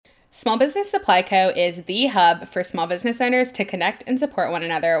Small Business Supply Co. is the hub for small business owners to connect and support one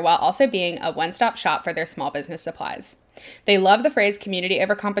another while also being a one-stop shop for their small business supplies. They love the phrase community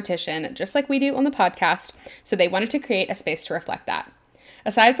over competition, just like we do on the podcast, so they wanted to create a space to reflect that.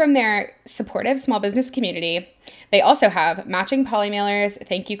 Aside from their supportive small business community, they also have matching poly mailers,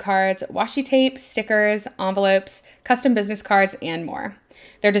 thank you cards, washi tape, stickers, envelopes, custom business cards, and more.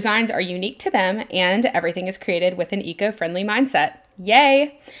 Their designs are unique to them, and everything is created with an eco-friendly mindset.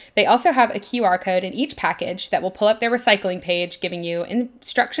 Yay! They also have a QR code in each package that will pull up their recycling page, giving you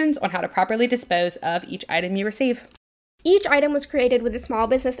instructions on how to properly dispose of each item you receive. Each item was created with a small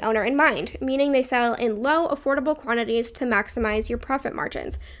business owner in mind, meaning they sell in low, affordable quantities to maximize your profit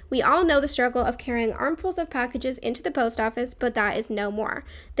margins. We all know the struggle of carrying armfuls of packages into the post office, but that is no more.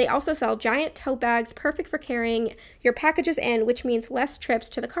 They also sell giant tote bags perfect for carrying your packages in, which means less trips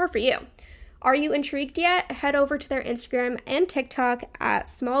to the car for you. Are you intrigued yet? Head over to their Instagram and TikTok at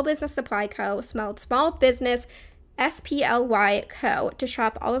Small Business Supply Co., spelled Small Business SPLY Co., to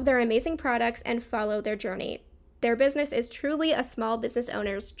shop all of their amazing products and follow their journey. Their business is truly a small business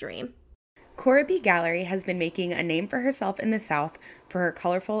owner's dream. Cora B. Gallery has been making a name for herself in the South for her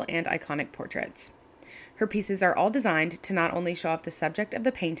colorful and iconic portraits. Her pieces are all designed to not only show off the subject of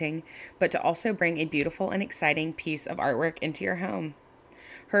the painting, but to also bring a beautiful and exciting piece of artwork into your home.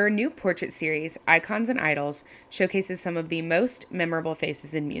 Her new portrait series, Icons and Idols, showcases some of the most memorable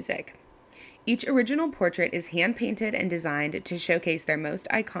faces in music. Each original portrait is hand-painted and designed to showcase their most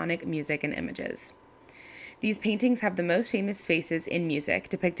iconic music and images. These paintings have the most famous faces in music,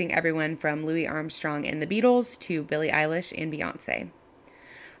 depicting everyone from Louis Armstrong and the Beatles to Billie Eilish and Beyoncé.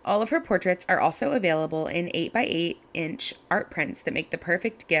 All of her portraits are also available in 8x8-inch art prints that make the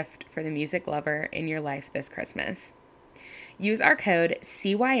perfect gift for the music lover in your life this Christmas. Use our code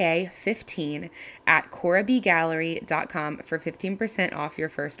CYA15 at corabgallery.com for 15% off your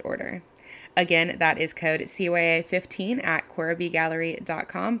first order. Again, that is code CYA15 at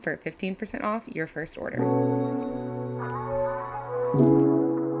corabgallery.com for 15% off your first order.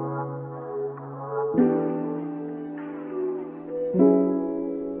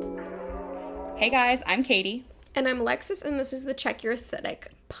 Hey guys, I'm Katie. And I'm Alexis, and this is the Check Your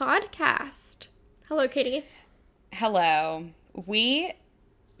Aesthetic podcast. Hello, Katie. Hello. We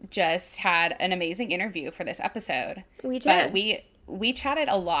just had an amazing interview for this episode. We did. But we chatted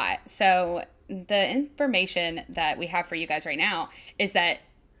a lot. So the information that we have for you guys right now is that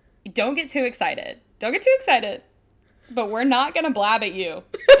don't get too excited. Don't get too excited. But we're not going to blab at you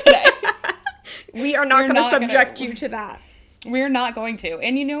today. We are not going to subject you to that. We're not going to.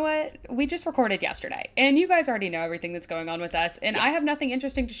 And you know what? We just recorded yesterday. And you guys already know everything that's going on with us. And yes. I have nothing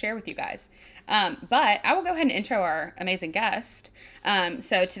interesting to share with you guys. But I will go ahead and intro our amazing guest.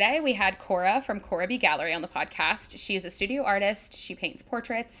 So today we had Cora from Cora B. Gallery on the podcast. She is a studio artist. She paints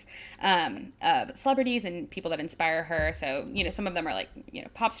portraits of celebrities and people that inspire her. So, you know, some of them are like, you know,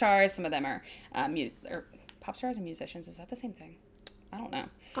 pop stars. Some of them are or pop stars and musicians. Is that the same thing? I don't know.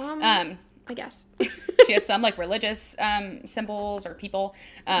 I guess. She has some like religious symbols or people.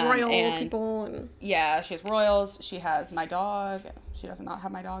 Royal people. And... yeah, she has royals. She has my dog. She does not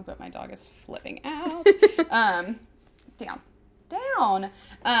have my dog, but my dog is flipping out. Down.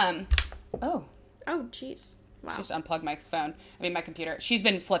 Oh, jeez. Wow. She just unplugged my phone. My computer. She's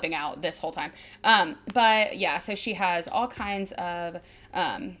been flipping out this whole time. But yeah, so she has all kinds of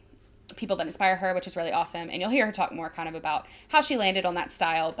people that inspire her, which is really awesome. And you'll hear her talk more kind of about how she landed on that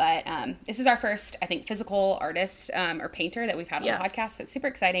style. But this is our first, I think, physical artist or painter that we've had on the podcast. So it's super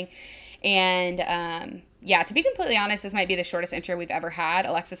exciting. And yeah, to be completely honest, this might be the shortest intro we've ever had.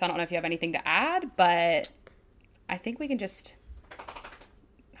 Alexis, I don't know if you have anything to add, but I think we can just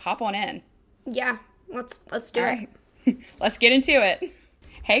hop on in. Yeah, let's do it. Right. Let's get into it.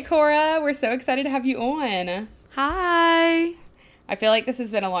 Hey, Cora, we're so excited to have you on. Hi. I feel like this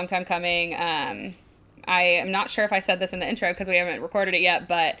has been a long time coming. I am not sure if I said this in the intro because we haven't recorded it yet,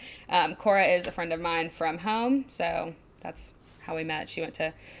 but Cora is a friend of mine from home, so that's how we met. She went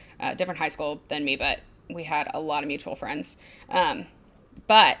to a different high school than me, but we had a lot of mutual friends.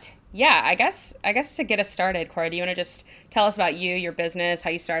 But yeah, I guess to get us started, Cora, do you want to just tell us about you, your business,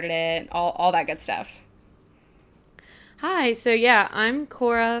 how you started it, all that good stuff? Hi. So yeah, I'm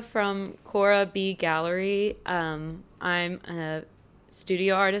Cora from Cora B. Gallery. I'm a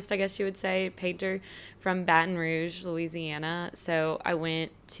studio artist, I guess you would say, painter from Baton Rouge, Louisiana. So I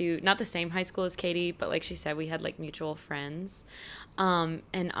went to not the same high school as Katie, but like she said, we had like mutual friends. And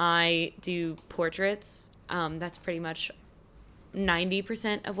I do portraits. That's pretty much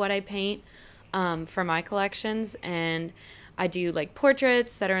 90% of what I paint for my collections. And I do like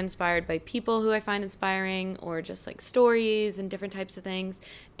portraits that are inspired by people who I find inspiring, or just like stories and different types of things.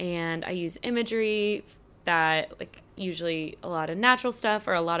 And I use imagery that, like, usually a lot of natural stuff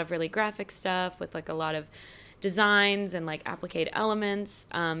or a lot of really graphic stuff with like a lot of designs and like applique elements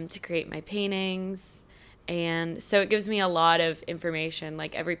to create my paintings. And so it gives me a lot of information.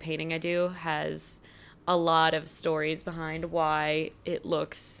 Like, every painting I do has a lot of stories behind why it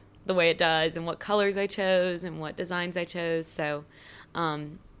looks the way it does, and what colors I chose and what designs I chose. So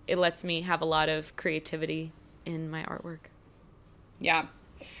it lets me have a lot of creativity in my artwork. Yeah,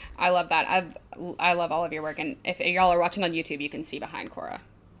 I love that. I love all of your work. And if y'all are watching on YouTube, you can see behind Cora.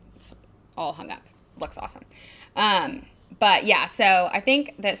 It's all hung up. Looks awesome. But yeah, so I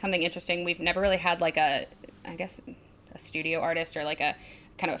think that's something interesting. We've never really had like a studio artist or like a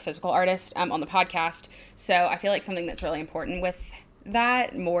kind of a physical artist on the podcast. So I feel like something that's really important with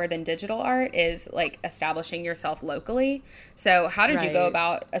that, more than digital art, is like establishing yourself locally. So how did you go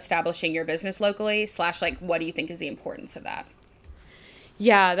about establishing your business locally, / like what do you think is the importance of that?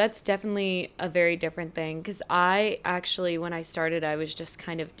 Yeah, that's definitely a very different thing, because I actually, when I started, I was just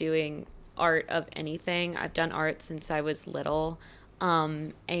kind of doing art of anything. I've done art since I was little.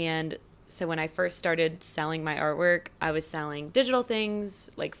 And so when I first started selling my artwork, I was selling digital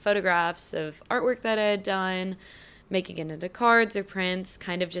things, like photographs of artwork that I had done, making it into cards or prints,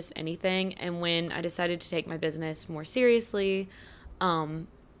 kind of just anything. And when I decided to take my business more seriously,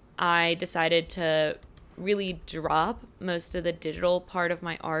 I decided to really drop most of the digital part of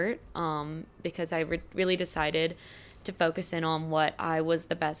my art, because I really decided to focus in on what I was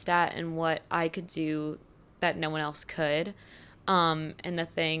the best at and what I could do that no one else could. And the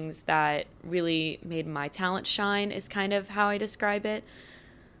things that really made my talent shine is kind of how I describe it.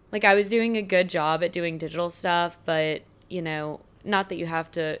 Like, I was doing a good job at doing digital stuff, but, you know, not that you have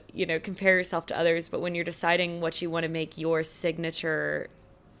to, you know, compare yourself to others, but when you're deciding what you want to make your signature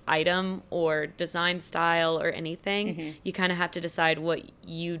item or design style or anything, you kind of have to decide what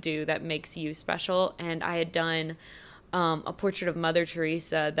you do that makes you special. And I had done a portrait of Mother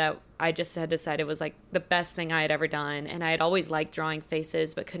Teresa that I just had decided was like the best thing I had ever done. And I had always liked drawing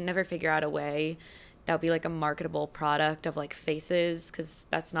faces, but could never figure out a way that would be like a marketable product of like faces, because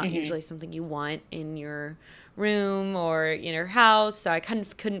that's not usually something you want in your room or in your house. So I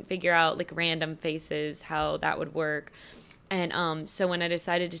couldn't figure out like random faces, how that would work. And so when I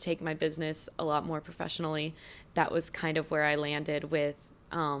decided to take my business a lot more professionally, that was kind of where I landed with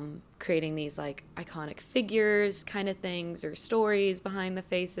creating these like iconic figures kind of things, or stories behind the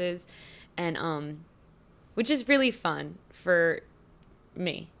faces, and which is really fun for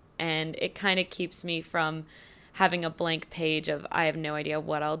me. And it kind of keeps me from having a blank page of I have no idea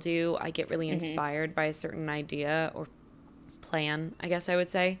what I'll do. I get really inspired by a certain idea or plan, I guess I would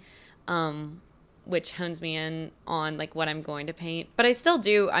say, which hones me in on like what I'm going to paint. But I still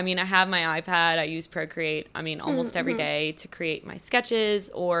do. I mean, I have my iPad. I use Procreate, almost every day to create my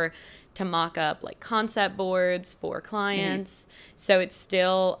sketches or to mock up like concept boards for clients. So it's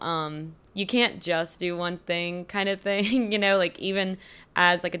still, you can't just do one thing kind of thing, you know, like even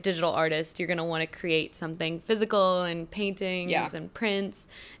as like a digital artist, you're going to want to create something physical and paintings and prints.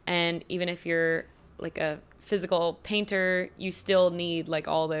 And even if you're like a physical painter, you still need like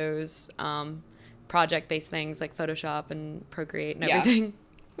all those project-based things like Photoshop and Procreate and everything.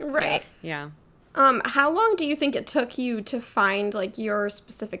 Right. Yeah. How long do you think it took you to find like your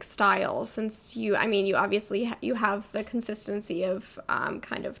specific style? Since you obviously you have the consistency of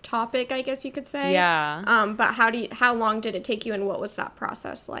kind of topic, I guess you could say. Yeah. But how long did it take you, and what was that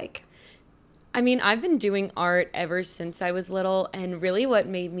process like? I mean, I've been doing art ever since I was little, and really what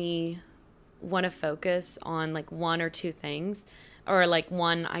made me want to focus on like one or two things, or like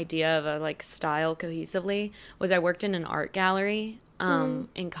one idea of a like style cohesively, was I worked in an art gallery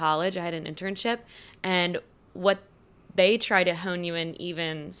in college. I had an internship, and what they try to hone you in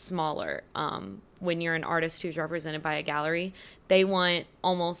even smaller. When you're an artist who's represented by a gallery, they want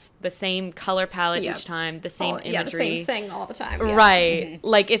almost the same color palette each time, the same imagery. Yeah, the same thing all the time. Yeah. Right.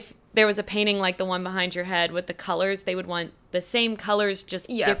 Like if there was a painting like the one behind your head with the colors, they would want the same colors, just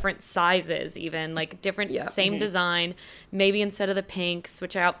different sizes, even like different, same design. Maybe instead of the pink,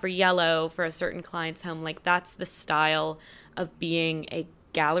 switch out for yellow for a certain client's home. Like that's the style of being a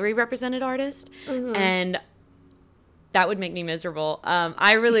gallery represented artist. And that would make me miserable.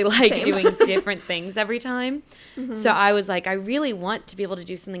 I really like doing different things every time. So I was like, I really want to be able to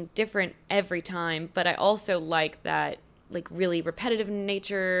do something different every time, but I also like that like really repetitive in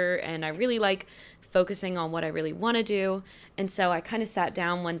nature, and I really like focusing on what I really want to do. And so I kind of sat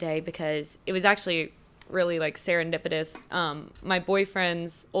down one day, because it was actually really like serendipitous. My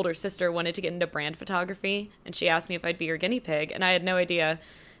boyfriend's older sister wanted to get into brand photography, and she asked me if I'd be her guinea pig, and I had no idea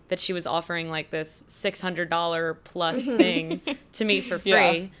that she was offering like this $600 plus thing to me for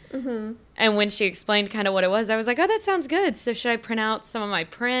free. Mm-hmm. And when she explained kind of what it was, I was like, oh, that sounds good. So should I print out some of my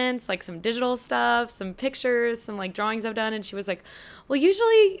prints, like some digital stuff, some pictures, some like drawings I've done? And she was like, well,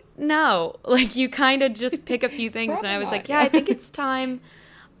 usually no. Like you kind of just pick a few things. And I was like, yeah, I think it's time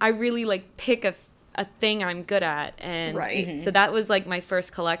I really like pick a thing I'm good at. And Right. so that was like my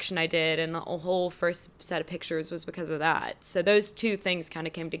first collection I did, and the whole first set of pictures was because of that. So those two things kind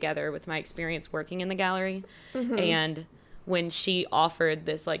of came together with my experience working in the gallery. And when she offered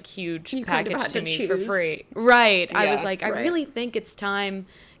this like huge You kind of package had to to me for choose. free. Right. I was Yeah, like, I right. really think it's time,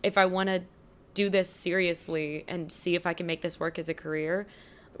 if I want to do this seriously and see if I can make this work as a career,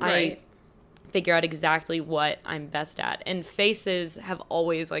 Right. figure out exactly what I'm best at. And faces have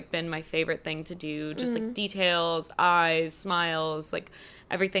always like been my favorite thing to do, just like details, eyes, smiles, like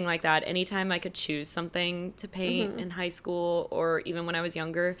everything like that. Anytime I could choose something to paint in high school or even when I was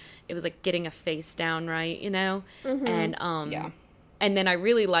younger, it was like getting a face down right, you know? And Yeah. and then I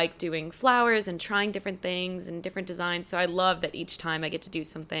really like doing flowers and trying different things and different designs. So I love that each time I get to do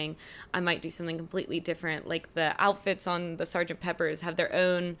something, I might do something completely different. Like the outfits on the Sgt. Peppers have their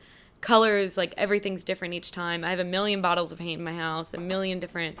own colors, like everything's different each time. I have a million bottles of paint in my house, a million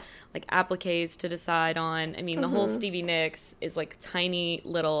different like appliques to decide on. I mean, the whole Stevie Nicks is like tiny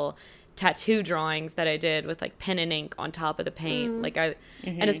little tattoo drawings that I did with like pen and ink on top of the paint. Like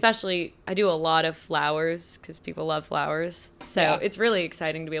and especially I do a lot of flowers because people love flowers. So Yeah. it's really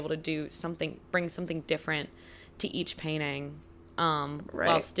exciting to be able to do something, bring something different to each painting, while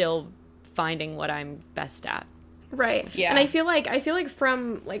Right. still finding what I'm best at. Right. Yeah. And I feel like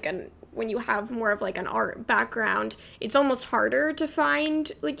from like when you have more of like an art background, it's almost harder to find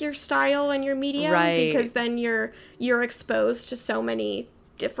like your style and your medium Right. because then you're exposed to so many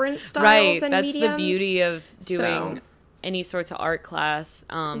different styles Right, and that's mediums. the beauty of doing So- any sorts of art class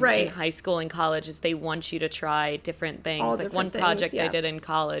Right. in high school and college is they want you to try different things. All Like one different things, project I yeah. did in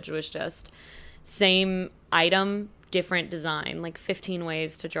college was just same item, different design, like 15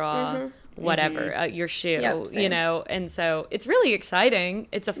 ways to draw whatever, your shoe, Yep, you same. know? And so it's really exciting.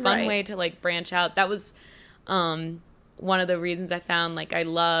 It's a fun Right. way to like branch out. That was one of the reasons I found like I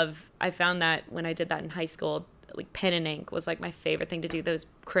found that when I did that in high school, like pen and ink was like my favorite thing to do, those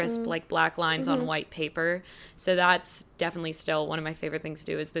crisp like black lines on white paper. So that's definitely still one of my favorite things to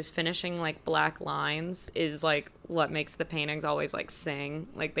do, is those finishing like black lines is like what makes the paintings always like sing,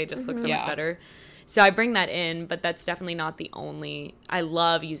 like they just look so much Yeah. better. So I bring that in, but that's definitely not the only. I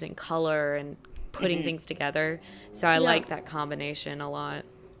love using color and putting things together, so I like that combination a lot.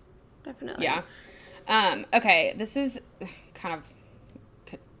 Definitely. Yeah. Okay, this is kind of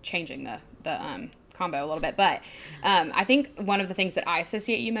changing the combo a little bit, but I think one of the things that I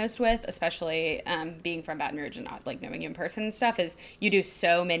associate you most with, especially being from Baton Rouge and not like knowing you in person and stuff, is you do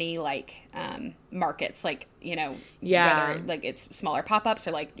so many like markets, like, you know, Yeah. whether like it's smaller pop-ups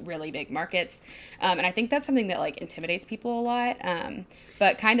or like really big markets, and I think that's something that like intimidates people a lot,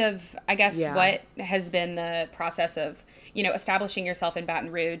 but kind of, I guess, Yeah. what has been the process of, you know, establishing yourself in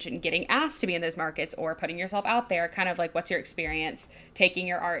Baton Rouge and getting asked to be in those markets or putting yourself out there? Kind of like, what's your experience taking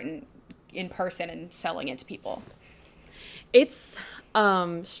your art and in person and selling it to people? It's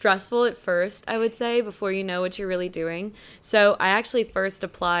stressful at first, I would say, before you know what you're really doing. So I actually first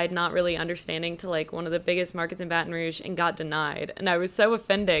applied not really understanding to like one of the biggest markets in Baton Rouge and got denied. And I was so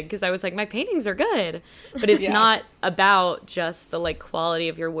offended because I was like, my paintings are good, but it's Yeah. not about just the like quality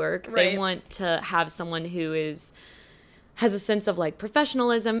of your work. They Right. want to have someone who has a sense of like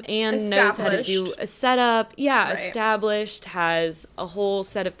professionalism and knows how to do Established. a setup. Yeah, Right. established, has a whole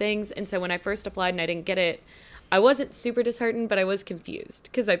set of things. And so when I first applied and I didn't get it, I wasn't super disheartened, but I was confused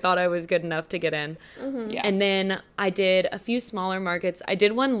because I thought I was good enough to get in. Yeah. And then I did a few smaller markets. I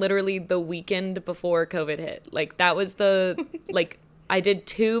did one literally the weekend before COVID hit. Like that was the like I did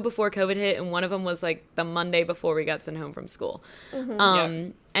two before COVID hit, and one of them was like the Monday before we got sent home from school.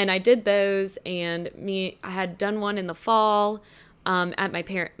 And I did those, and I had done one in the fall at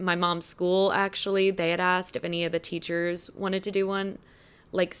my mom's school. Actually, they had asked if any of the teachers wanted to do one,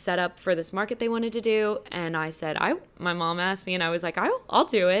 like set up for this market they wanted to do, and I said my mom asked me, and I was like, I'll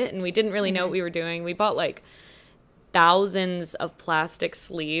do it. And we didn't really know what we were doing. We bought like thousands of plastic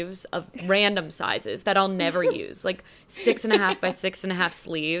sleeves of random sizes that I'll never use, like 6.5 by 6.5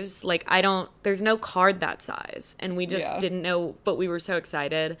 sleeves. Like there's no card that size, and we just Yeah. didn't know, but we were so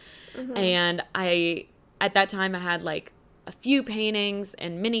excited. And at that time I had like a few paintings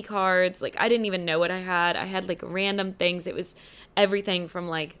and mini cards. Like I didn't even know what I had like random things. It was everything from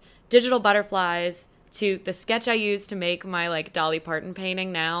like digital butterflies to the sketch I used to make my like Dolly Parton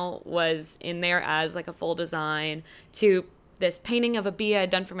painting now was in there as like a full design, to this painting of a bee I had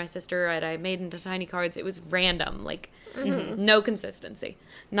done for my sister that I made into tiny cards. It was random, like no consistency,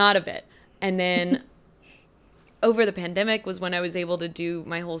 not a bit. And then over the pandemic was when I was able to do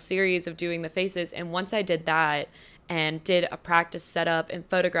my whole series of doing the faces. And once I did that and did a practice setup and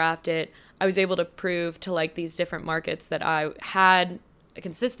photographed it, I was able to prove to like these different markets that I had a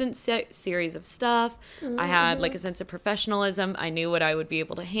consistent series of stuff. I had like a sense of professionalism. I knew what I would be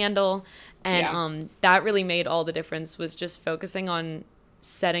able to handle. And that really made all the difference, was just focusing on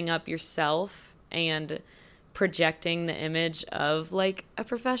setting up yourself and projecting the image of like a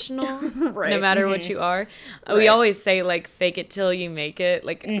professional, no matter what you are. We always say like fake it till you make it.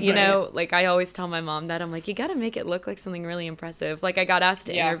 Like, you know, like I always tell my mom that. I'm like, you got to make it look like something really impressive. Like I got asked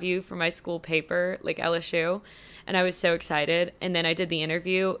to interview for my school paper, like LSU, and I was so excited. And then I did the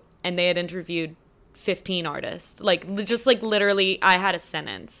interview and they had interviewed 15 artists. Like just like literally I had a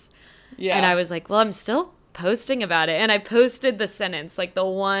sentence. Yeah. And I was like, well, I'm still posting about it. And I posted the sentence, like the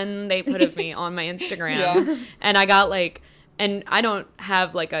one they put of me on my Instagram. And I got like, and I don't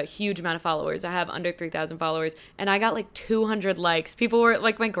have like a huge amount of followers. I have under 3,000 followers. And I got like 200 likes. People were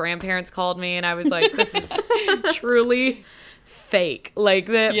like, my grandparents called me and I was like, this is truly fake. Like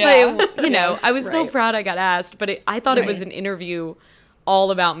that, but you know, I was still proud I got asked, but I thought it was an interview all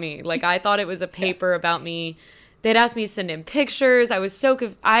about me. Like I thought it was a paper about me. They'd asked me to send in pictures. I was so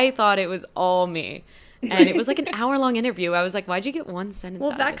I thought it was all me. And it was like an hour-long interview. I was like, why'd you get one sentence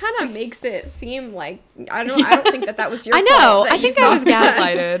out of it? Well, that kind of makes it seem like, I don't think that was your fault. I know. I think I was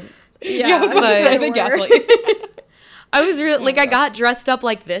gaslighted. I was about to say the gaslight. I was really, like, I got dressed up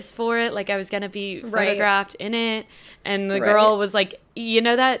like this for it. Like, I was going to be photographed in it. And the girl was like, you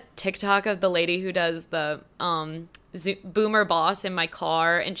know that TikTok of the lady who does the boomer boss in my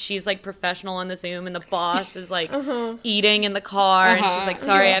car, and she's like professional on the Zoom, and the boss is like eating in the car, and she's like,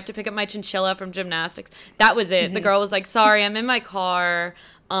 sorry, I have to pick up my chinchilla from gymnastics. That was it. The girl was like, sorry, I'm in my car,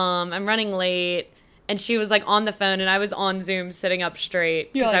 I'm running late. And she was like on the phone, and I was on Zoom sitting up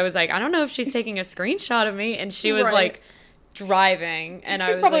straight because I was like, I don't know if she's taking a screenshot of me. And she was like driving, and she's I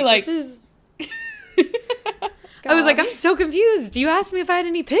was probably like, this is I was like, I'm so confused. You asked me if I had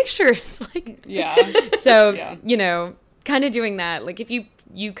any pictures. Like, so, you know, kind of doing that. Like, if you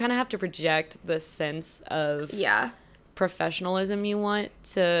kind of have to project the sense of professionalism you want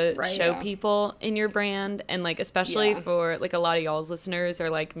to show people in your brand. And, like, especially for, like, a lot of y'all's listeners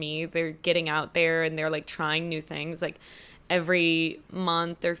are like me. They're getting out there and they're, like, trying new things. Like, every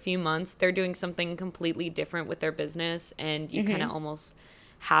month or few months, they're doing something completely different with their business. And you kind of almost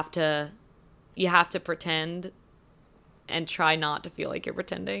have to pretend and try not to feel like you're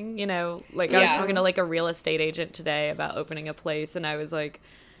pretending, you know? Like, I was talking to, like, a real estate agent today about opening a place, and I was like,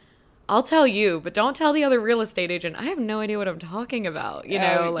 I'll tell you, but don't tell the other real estate agent. I have no idea what I'm talking about, you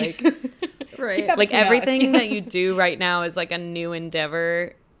know? Like, like, everything that you do right now is, like, a new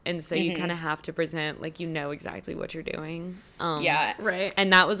endeavor, and so you kind of have to present, like, you know exactly what you're doing.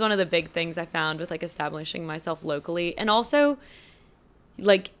 And that was one of the big things I found with, like, establishing myself locally. And also,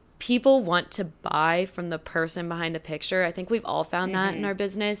 like, people want to buy from the person behind the picture. I think we've all found that in our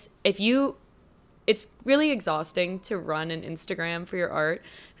business. It's really exhausting to run an Instagram for your art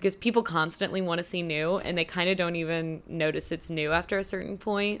because people constantly want to see new, and they kind of don't even notice it's new after a certain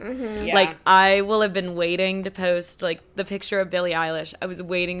point. Like, I will have been waiting to post, like, the picture of Billie Eilish. I was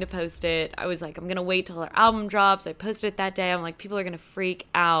waiting to post it. I was like, I'm going to wait till her album drops. I posted it that day. I'm like, people are going to freak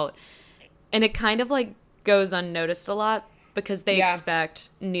out. And it kind of, like, goes unnoticed a lot, because they expect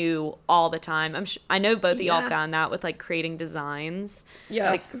new all the time. I know both of y'all found that with, like, creating designs.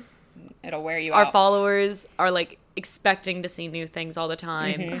 Like, it'll wear you out. Our out. followers are, like, expecting to see new things all the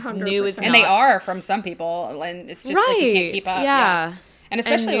time. New is not. And they are from some people, and it's just like you can't keep up. And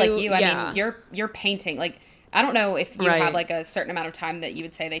especially and like you, I mean, you're painting. Like, I don't know if you have like a certain amount of time that you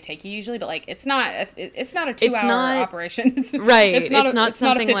would say they take you usually, but like it's not a 2-hour operation. It's not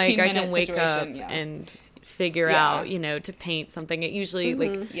something like I can wake up and figure out, you know, to paint something. It usually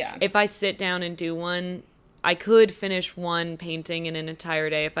like if I sit down and do one, I could finish one painting in an entire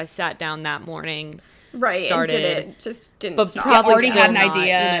day if I sat down that morning. Started, and did it, just didn't but stop. probably already had an not,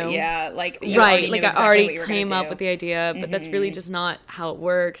 idea, you know? like I already came up with the idea, but that's really just not how it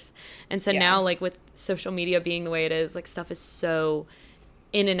works. And so now, like, with social media being the way it is, like, stuff is so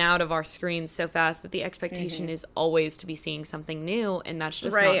in and out of our screens so fast that the expectation is always to be seeing something new, and that's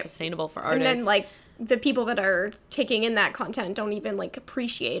just not sustainable for artists. And then, like, the people that are taking in that content don't even, like,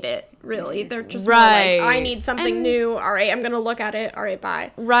 appreciate it, really. They're just more like, I need something new. All right, I'm going to look at it. All right, bye.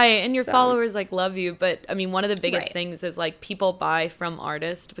 Right, and your followers, like, love you. But, I mean, one of the biggest things is, like, people buy from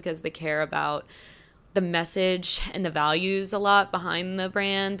artists because they care about the message and the values a lot behind the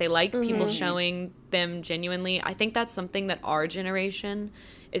brand. They like people showing them genuinely. I think that's something that our generation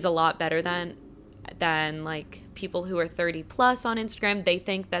is a lot better than like people who are 30 plus on Instagram. They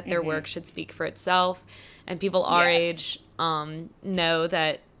think that their work should speak for itself, and people our age know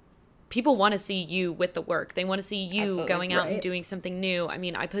that people want to see you with the work. They want to see you going out and doing something new. I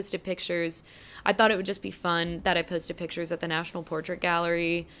mean, I posted pictures. I thought it would just be fun that I posted pictures at the National Portrait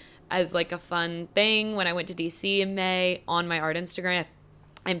Gallery as like a fun thing when I went to DC in May on my art Instagram,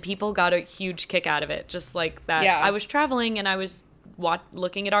 and people got a huge kick out of it. Just like that, I was traveling and I was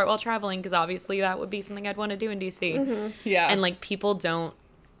looking at art while traveling, because obviously that would be something I'd want to do in DC. And like people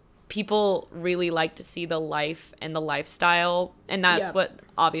really like to see the life and the lifestyle, and that's what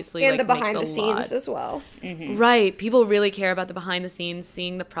obviously and like the behind makes the a lot. scenes as well. Right, people really care about the behind the scenes,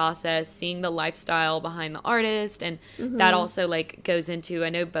 seeing the process, seeing the lifestyle behind the artist, and that also like goes into, I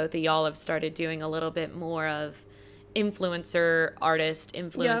know both of y'all have started doing a little bit more of influencer artist,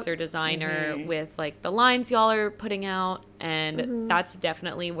 influencer designer with like the lines y'all are putting out, and that's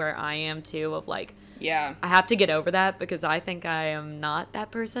definitely where I am too, of like, I have to get over that, because I think I am not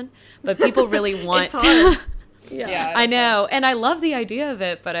that person, but people really want It's hard. I know, and I love the idea of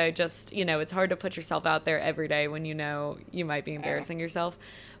it, but I just, you know, it's hard to put yourself out there every day when you know you might be embarrassing yourself.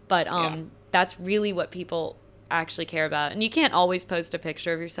 But that's really what people actually care about. And you can't always post a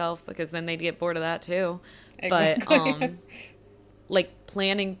picture of yourself, because then they'd get bored of that too. Exactly. But like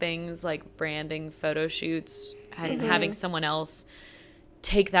planning things like branding, photo shoots, and having someone else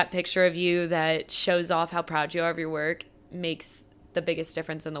take that picture of you that shows off how proud you are of your work makes the biggest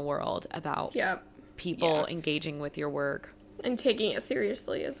difference in the world about people engaging with your work. And taking it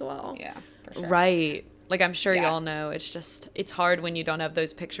seriously as well. Yeah, for sure. Right. Like, I'm sure y'all know, it's hard when you don't have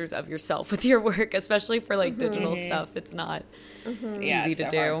those pictures of yourself with your work, especially for like digital stuff. It's not easy to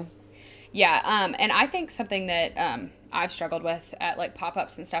do. Hard. Yeah. And I think something that I've struggled with at like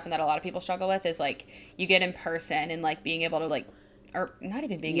pop-ups and stuff, and that a lot of people struggle with, is like you get in person and like being able to like, or not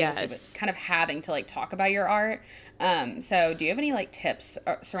even being able to, but kind of having to like talk about your art. So do you have any like tips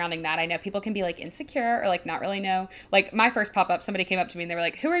surrounding that? I know people can be like insecure or like not really know. Like my first pop-up, somebody came up to me and they were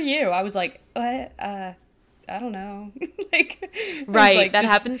like, "Who are you?" I was like, "What? I don't know." Like, right. Like that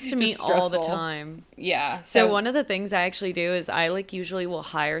happens to me all the time. Yeah. So one of the things I actually do is I like usually will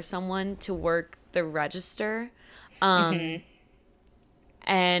hire someone to work the register.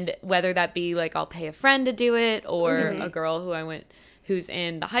 And whether that be like I'll pay a friend to do it, or a girl who's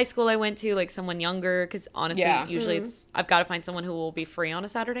in the high school I went to, like someone younger, because honestly usually I've got to find someone who will be free on a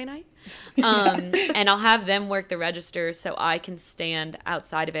Saturday night, and I'll have them work the register so I can stand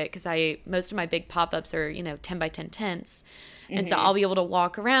outside of it, because most of my big pop-ups are 10 by 10 tents, and so I'll be able to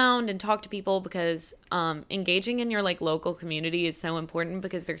walk around and talk to people, because engaging in your like local community is so important,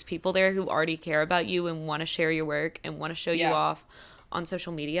 because there's people there who already care about you and want to share your work and want to show you off on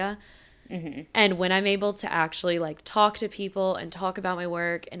social media. And when I'm able to actually like talk to people and talk about my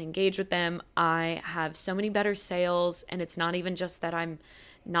work and engage with them, I have so many better sales. And it's not even just that I'm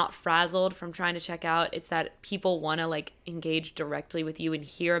not frazzled from trying to check out. It's that people want to like engage directly with you and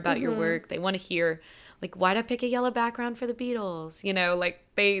hear about your work. They want to hear like, why'd I pick a yellow background for the Beatles? Like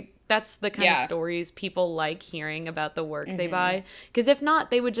that's the kind of stories people like hearing about the work they buy. Because if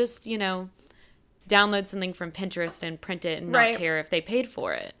not, they would just, download something from Pinterest and print it and not care if they paid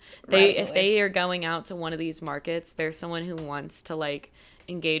for it. If they are going out to one of these markets, there's someone who wants to like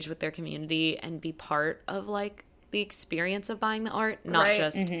engage with their community and be part of like the experience of buying the art, not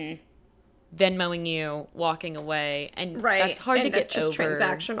just Venmoing you, walking away, and that's hard to get just over.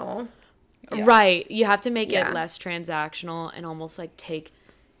 Transactional. Right. You have to make it less transactional and almost like take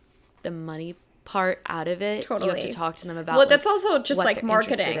the money part out of it. Totally. You have to talk to them about Well, that's also just like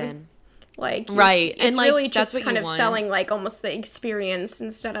marketing. In. Like, right. It's and like, really just kind of want. selling like almost the experience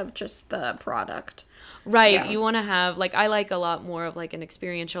instead of just the product. Right. Yeah. You want to have like, I like a lot more of like an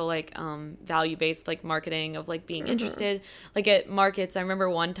experiential, like value-based like marketing of like being interested. Like at markets, I remember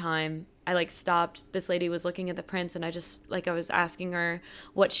one time I like stopped, this lady was looking at the prints, and I just like, I was asking her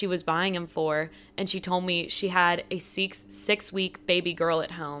what she was buying them for. And she told me she had a 6-week baby girl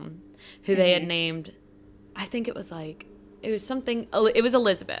at home who they had named, I think it was like, it was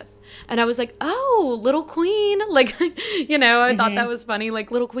Elizabeth. And I was like, oh, Little Queen. Like, I thought that was funny.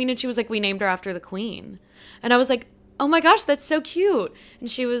 Like, Little Queen. And she was like, we named her after the Queen. And I was like, oh my gosh, that's so cute. And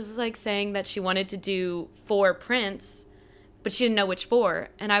she was like saying that she wanted to do 4 prints, but she didn't know which 4.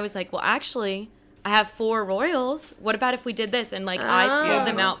 And I was like, well, actually, I have 4 royals. What about if we did this? And like, I pulled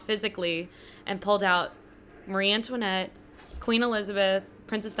them out physically and pulled out Marie Antoinette, Queen Elizabeth,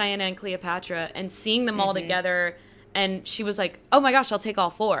 Princess Diana, and Cleopatra, and seeing them all together And she was like, oh my gosh, I'll take all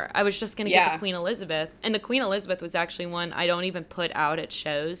 4. I was just going to get Yeah. the Queen Elizabeth. And the Queen Elizabeth was actually one I don't even put out at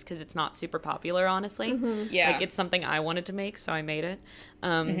shows because it's not super popular, honestly. Yeah. Like, it's something I wanted to make, so I made it.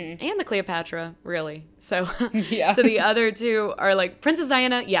 And the Cleopatra, really. So, Yeah. so the other 2 are like Princess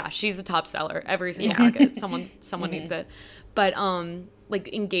Diana. Yeah, she's a top seller every single market. Someone needs it. But like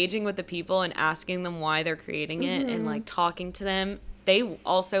engaging with the people and asking them why they're creating it and like talking to them. They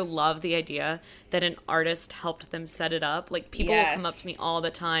also love the idea that an artist helped them set it up. Like, people will come up Yes. to me all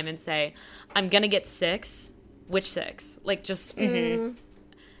the time and say, I'm going to get 6. Which 6? Like, just... And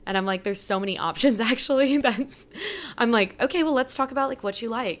I'm like, there's so many options, actually. I'm like, okay, well, let's talk about, like, what you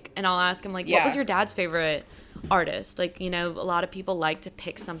like. And I'll ask him, like, what was Yeah. your dad's favorite artist? Like, you know, a lot of people like to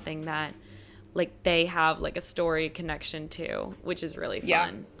pick something that, like, they have, like, a story connection to, which is really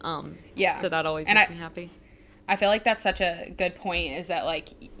Yeah. fun. Yeah. So that always And makes me happy. I feel like that's such a good point, is that like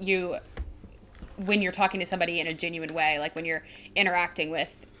when you're talking to somebody in a genuine way, like when you're interacting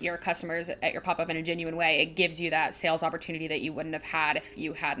with your customers at your pop-up in a genuine way, it gives you that sales opportunity that you wouldn't have had if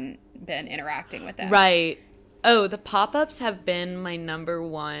you hadn't been interacting with them. Right. Oh, the pop-ups have been my number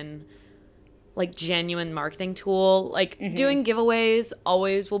one, like, genuine marketing tool. Like, doing giveaways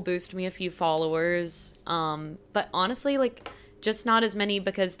always will boost me a few followers. But honestly, like, just not as many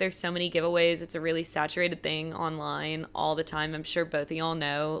because there's so many giveaways. It's a really saturated thing online all the time. I'm sure both of y'all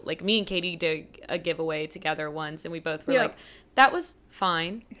know. Like, me and Katie did a giveaway together once, and we both were like, that was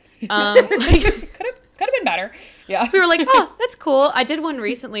fine. Like, Could have been better. Yeah. we were like, oh, that's cool. I did one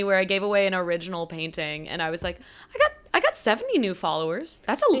recently where I gave away an original painting, and I was like, I got 70 new followers.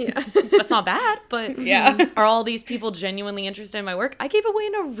 That's not bad, but Yeah. are all these people genuinely interested in my work? I gave away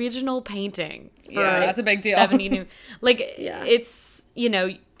an original painting for Yeah, that's a big deal. 70 new. Like, Yeah. it's, you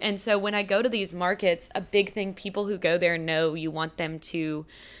know, and so when I go to these markets, a big thing people who go there know you want them to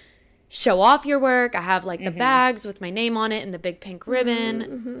show off your work. I have like the bags with my name on it and the big pink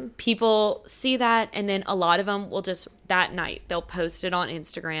ribbon. People see that, and then a lot of them will just that night they'll post it on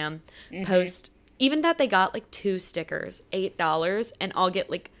Instagram, post even that they got like 2 stickers, $8, and I'll get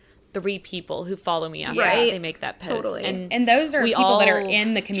like 3 people who follow me after Right. they make that post. Totally. And those are we people that are all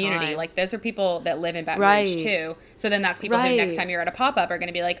in the community. try. Like, those are people that live in Baton Right. Rouge too. So then that's people who next Right. time you're at a pop-up are going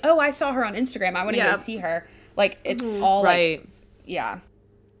to be like, oh, I saw her on Instagram. I want to Yeah. go see her. Like, it's all Right. like, yeah.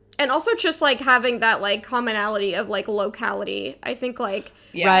 And also just like having that like commonality of like locality. I think like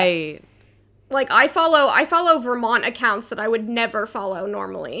Yeah. Right. like I follow Vermont accounts that I would never follow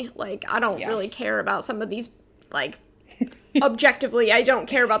normally. Like, I don't Yeah. really care about some of these, like, objectively I don't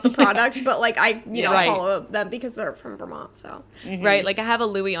care about the product, but like I Right. follow them because they're from Vermont. So Right, like I have a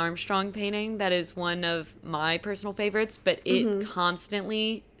Louis Armstrong painting that is one of my personal favorites, but it Mm-hmm.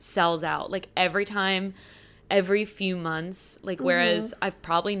 constantly sells out. Like every few months, like Mm-hmm. whereas I've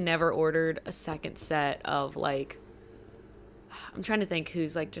probably never ordered a second set of like, I'm trying to think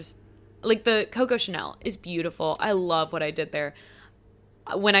who's like just like the Coco Chanel is beautiful. I love what I did there.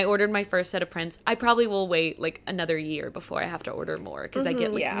 When I ordered my first set of prints, I probably will wait like another year before I have to order more because I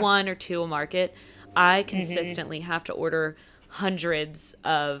get like Yeah. 1 or 2 a market. I consistently have to order hundreds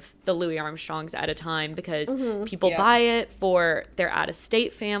of the Louis Armstrongs at a time because people Yeah. buy it for their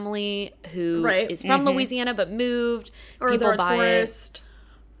out-of-state family who Right. is from Louisiana but moved. or people they're a buy tourist. it.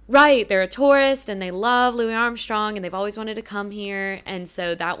 Right, they're a tourist and they love Louis Armstrong and they've always wanted to come here, and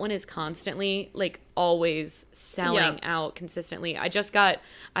so that one is constantly like always selling Yeah. out consistently.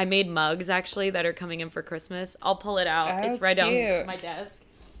 I made mugs actually that are coming in for Christmas. I'll pull it out. Oh, It's right cute. on my desk.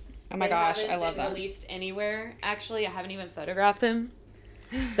 Oh my They gosh, haven't I love been that. released anywhere. Actually, I haven't even photographed them.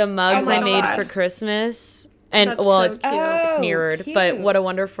 The mugs my I made God. for Christmas, and That's well, so it's cute. it's Oh, mirrored, but cute. What a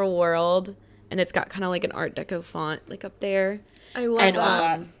Wonderful World, and it's got kind of like an Art Deco font like up there. I love And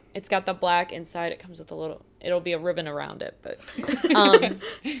that. it's got the black inside. It comes with it'll be a ribbon around it. But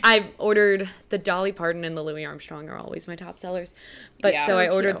I ordered the Dolly Parton and the Louis Armstrong are always my top sellers. But Yeah. so I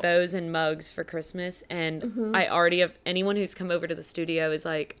So ordered cute. those in mugs for Christmas, and I already have anyone who's come over to the studio is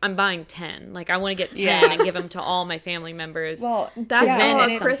like, I'm buying 10. Like I want to get 10 Yeah. and give them to all my family members. Well, That's then oh,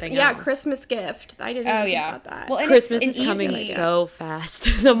 it's something else. Christmas gift. I didn't oh even think yeah. about that. Well, and Christmas it's is coming easy. so fast.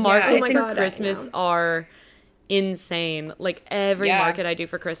 The markets Oh my for God, I Christmas know. are insane. Like every Yeah. market I do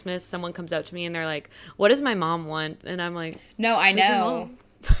for Christmas, someone comes up to me and they're like, "What does my mom want?" And I'm like, No, I "Who's your know. mom?"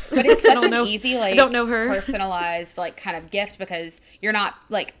 But it's such don't an know- easy, I like, don't know her. personalized, like, kind of gift because you're not,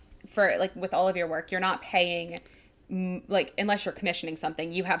 like, for, like, with all of your work, you're not paying like, unless you're commissioning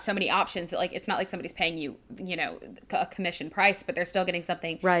something, you have so many options that, like, it's not like somebody's paying you, you know, a commission price, but they're still getting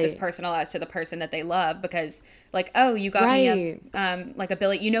something that's personalized to the person that they love, because, like, oh, you got me like a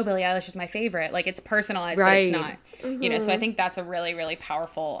Billie Eilish is my favorite. Like, it's personalized, but it's not, you know, so I think that's a really, really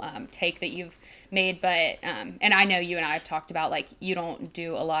powerful take that you've made. But, and I know you and I have talked about, like, you don't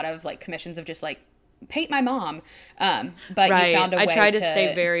do a lot of, like, commissions of just, like, paint my mom. But you found a way I try to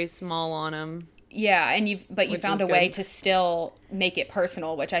stay very small on them. Yeah, and you found a way to still make it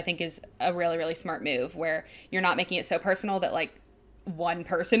personal, which I think is a really, really smart move, where you're not making it so personal that, like, one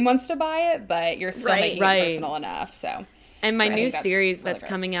person wants to buy it, but you're still making it personal enough. So, and my new series that's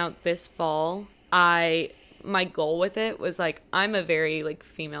coming out this fall, my goal with it was, like, I'm a very, like,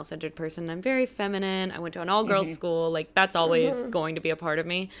 female-centered person. I'm very feminine. I went to an all-girls school. Like, that's always going to be a part of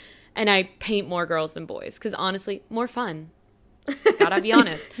me. And I paint more girls than boys because, honestly, more fun. Gotta be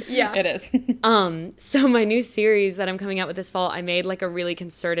honest. Yeah, it is. So my new series that I'm coming out with this fall, I made, like, a really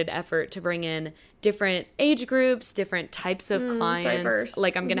concerted effort to bring in different age groups, different types of clients. Diverse.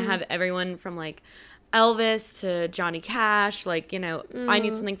 Like, I'm gonna have everyone from, like, Elvis to Johnny Cash. Like, you know, I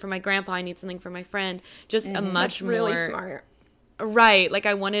need something for my grandpa. I need something for my friend. Just a much That's really more smart. Right. Like,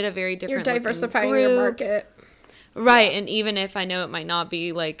 I wanted a very different. You're diversifying your market. Right, and even if I know it might not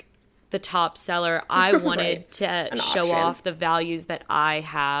be, like, the top seller, I wanted to show off the values that I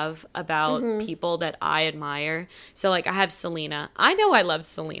have about people that I admire. So, like, I have Selena. I know I love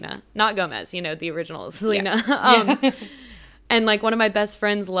Selena, not Gomez, you know, the original Selena. And, like, one of my best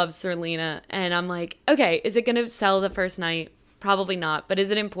friends loves Selena, and I'm like, okay, is it going to sell the first night? Probably not, but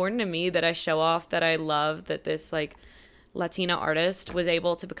is it important to me that I show off that I love that this, like, Latina artist was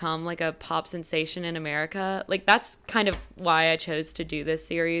able to become, like, a pop sensation in America? Like, that's kind of why I chose to do this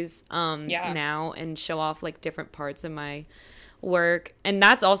series now and show off, like, different parts of my work. And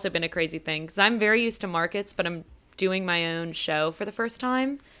that's also been a crazy thing because I'm very used to markets, but I'm doing my own show for the first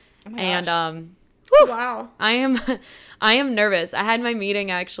time. Oh my gosh. Wow. I am nervous. I had my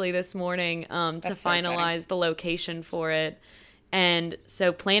meeting actually this morning to finalize the location for it. And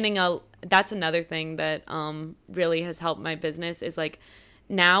so that's another thing that really has helped my business is, like,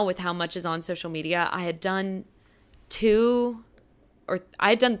 now with how much is on social media, I had done 3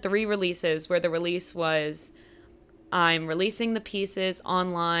 releases where the release was I'm releasing the pieces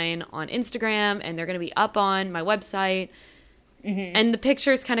online on Instagram and they're going to be up on my website. And the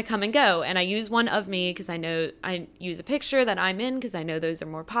pictures kind of come and go. And I use one of me because I know I use a picture that I'm in because I know those are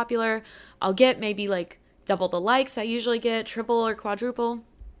more popular. I'll get maybe, like, double the likes I usually get, triple or quadruple.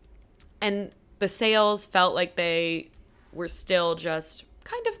 And the sales felt like they were still just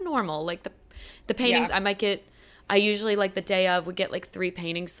kind of normal. Like, the paintings I usually, like, the day of would get, like, 3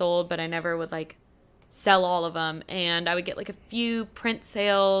 paintings sold, but I never would, like, sell all of them. And I would get, like, a few print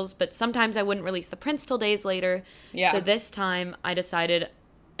sales, but sometimes I wouldn't release the prints till days later. Yeah. So this time I decided,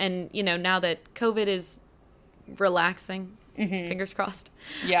 and, you know, now that COVID is relaxing, fingers crossed,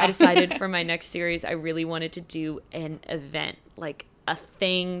 I decided for my next series I really wanted to do an event, like a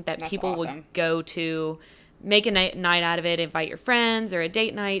thing that people would go to, make a night out of it, invite your friends, or a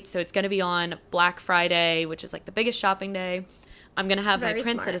date night. So it's going to be on Black Friday, which is, like, the biggest shopping day. I'm going to have my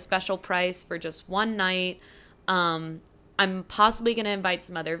prints at a special price for just one night. I'm possibly going to invite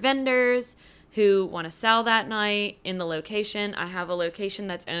some other vendors who want to sell that night in the location. I have a location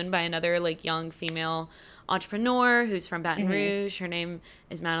that's owned by another, like, young female entrepreneur who's from Baton Rouge. Her name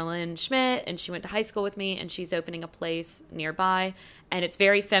is Madeline Schmidt, and she went to high school with me, and she's opening a place nearby. And it's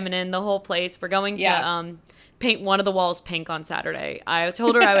very feminine, the whole place. We're going to paint one of the walls pink on Saturday. I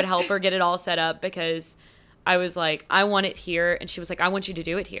told her I would help her get it all set up because I was like, I want it here. And she was like, I want you to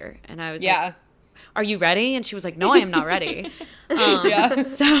do it here. And I was like, are you ready? And she was like, no, I am not ready.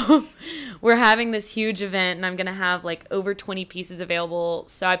 So we're having this huge event, and I'm going to have, like, over 20 pieces available.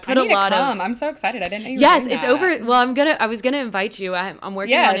 So I put I'm so excited. I didn't know you were doing it's that. over. Well, I was going to invite you. I'm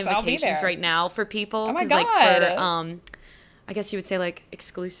working on invitations right now for people. Oh my God. Like, for, I guess you would say, like,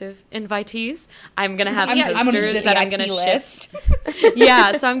 exclusive invitees. I'm going to have posters that I'm going to ship.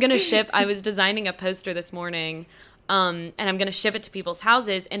 So I'm going to ship. I was designing a poster this morning, and I'm going to ship it to people's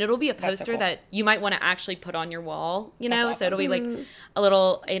houses, and it'll be a poster that you might want to actually put on your wall, you know? Awesome. So it'll be, like, a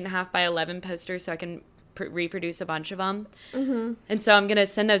little 8.5 by 11 poster so I can reproduce a bunch of them. And so I'm going to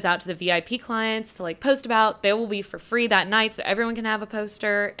send those out to the VIP clients to, like, post about. They will be for free that night so everyone can have a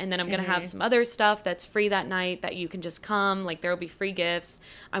poster. And then I'm going to have some other stuff that's free that night that you can just come. Like, there will be free gifts.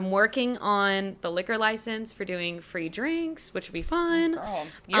 I'm working on the liquor license for doing free drinks, which would be fun. Oh,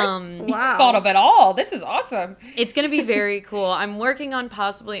 girl. You thought of it all. This is awesome. It's going to be very cool. I'm working on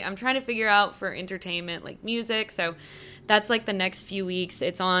I'm trying to figure out for entertainment, like music. So that's like the next few weeks.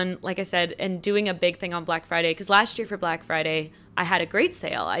 It's on, like I said, and doing a big thing on Black Friday, because last year for Black Friday I had a great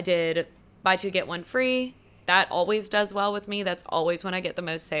sale. I did buy two get one free. That always does well with me. That's always when I get the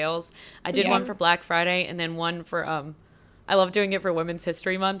most sales. I did one for Black Friday, and then one for I love doing it for Women's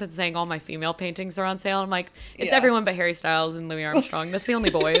History Month and saying all my female paintings are on sale. I'm like, it's everyone but Harry Styles and Louis Armstrong. That's the only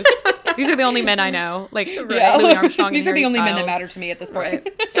boys. These are the only men I know. Like Louis Armstrong. These and are the Harry only men that Styles. matter to me at this point.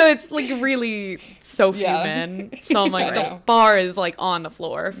 So it's like really so few men. So I'm like, the bar is like on the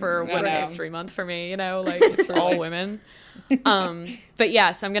floor for Women's History Month for me, you know, like it's all women. But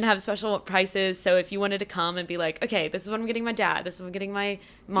yeah, so I'm gonna have special prices. So if you wanted to come and be like, okay, this is what I'm getting my dad, this is what I'm getting my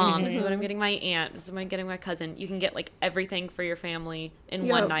mom, this is what I'm getting my aunt, this is what I'm getting my cousin, you can get like everything for your family in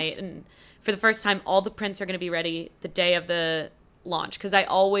one night. And for the first time, all the prints are gonna be ready the day of the launch, because I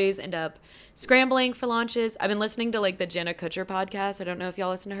always end up scrambling for launches. I've been listening to like the Jenna Kutcher podcast. I don't know if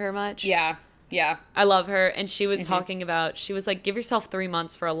y'all listen to her much. Yeah. I love her. And she was talking about, she was like, give yourself 3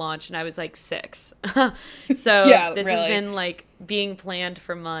 months for a launch. And I was like 6. So this has been like being planned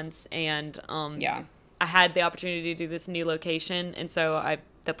for months. And I had the opportunity to do this new location. And so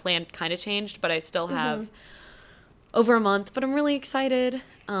the plan kind of changed, but I still have over a month, but I'm really excited.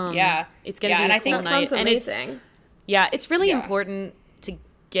 It's going to be a cool night. Sounds amazing. It's really important to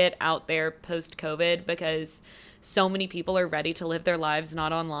get out there post-COVID, because so many people are ready to live their lives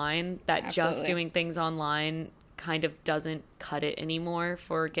not online, that just doing things online kind of doesn't cut it anymore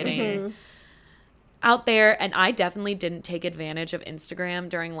for getting out there. And I definitely didn't take advantage of Instagram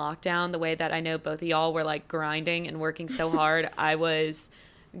during lockdown the way that I know both of y'all were like grinding and working so hard. I was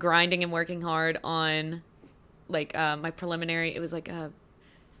grinding and working hard on like my preliminary, it was like a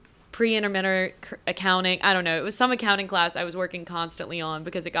pre-intermediate accounting. I don't know. It was some accounting class I was working constantly on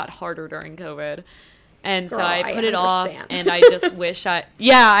because it got harder during COVID. And so I put it off, and I just wish I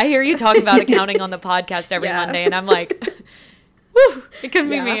hear you talk about accounting on the podcast every Monday, and I'm like, whew, it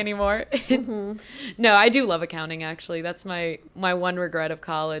couldn't be me anymore. No, I do love accounting, actually. That's my one regret of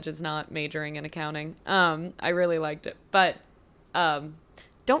college, is not majoring in accounting. I really liked it, but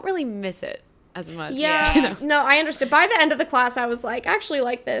don't really miss it as much. Yeah, you know? No, I understood. By the end of the class, I was like, I actually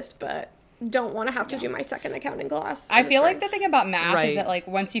like this, but don't want to have to do my second accounting class. I feel like the thing about math is that like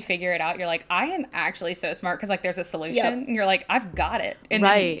once you figure it out, you're like, I am actually so smart, because like there's a solution and you're like, I've got it. And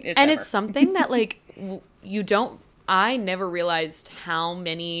it's something that like I never realized how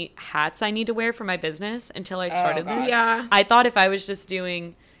many hats I need to wear for my business until I started this. Yeah. I thought if I was just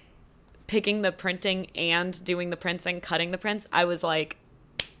picking the printing and doing the prints and cutting the prints, I was like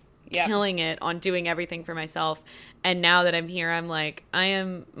killing it on doing everything for myself. And now that I'm here, I'm like, I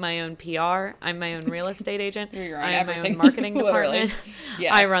am my own PR. I'm my own real estate agent. I am my own marketing department.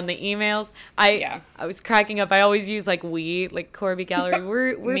 I run the emails. I was cracking up. I always use like Cora B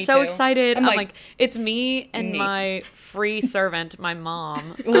Gallery. We're so too. excited. I'm like, it's me and my free servant, my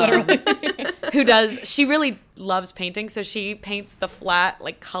mom. Literally. She really loves painting. So she paints the flat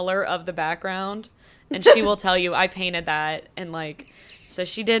like color of the background. And she will tell you, I painted that. And like, so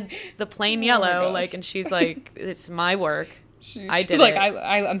she did the plain yellow, like, and she's like, it's my work. I did like, it.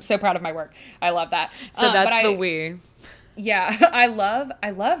 I'm so proud of my work. I love that. So that's the we. Yeah, I love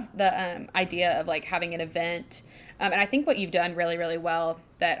the idea of like having an event. And I think what you've done really, really well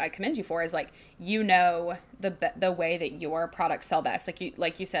that I commend you for is like, you know, the way that your products sell best.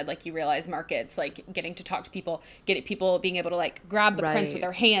 Like you said, like you realize markets, like getting to talk to people, people being able to like grab the prints with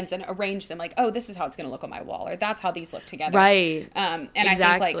their hands and arrange them like, oh, this is how it's going to look on my wall, or that's how these look together. Right. And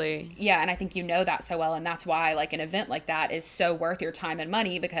exactly. I think like, and I think you know that so well. And that's why like an event like that is so worth your time and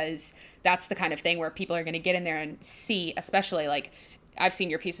money, because that's the kind of thing where people are going to get in there and see, especially like I've seen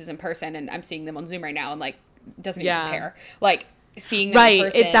your pieces in person and I'm seeing them on Zoom right now, and like, doesn't even compare. Like seeing them in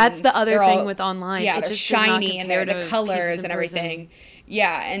person, that's the other thing with online. Yeah, it they're just shiny and they're the colors and everything. Person.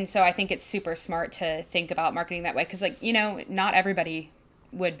 Yeah, and so I think it's super smart to think about marketing that way, because like, you know, not everybody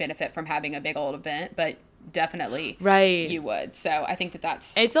would benefit from having a big old event, but definitely you would. So I think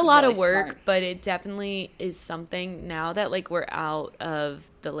that's it's a lot really of work, smart. but it definitely is something now that like we're out of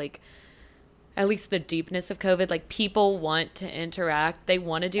the like at least the deepness of COVID. Like people want to interact, they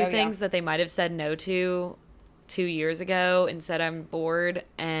want to do things that they might have said no to 2 years ago and said I'm bored,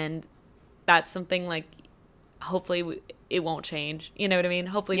 and that's something like hopefully it won't change, you know what I mean?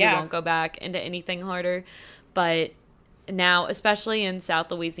 Hopefully we won't go back into anything harder. But now, especially in South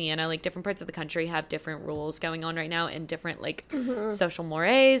Louisiana, like different parts of the country have different rules going on right now, and different like social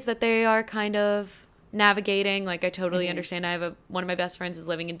mores that they are kind of navigating. Like I totally understand. I have one of my best friends is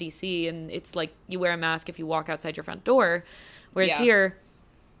living in DC, and it's like you wear a mask if you walk outside your front door, whereas here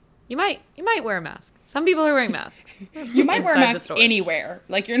you might wear a mask. Some people are wearing masks. You might wear a mask anywhere.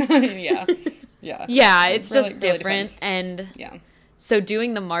 Like you're not Yeah. Yeah, it's Really- just really different. depends. And Yeah. so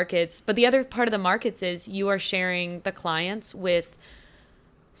doing the markets, but the other part of the markets is you are sharing the clients with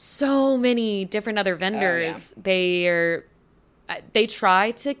so many different other vendors. They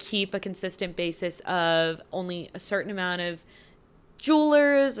try to keep a consistent basis of only a certain amount of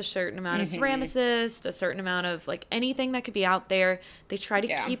jewelers, a certain amount of ceramicists, a certain amount of like anything that could be out there. They try to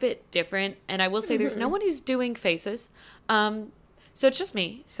Yeah. keep it different. And I will say there's no one who's doing faces. So it's just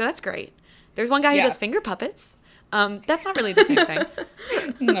me. So that's great. There's one guy who Yeah. does finger puppets. That's not really the same thing.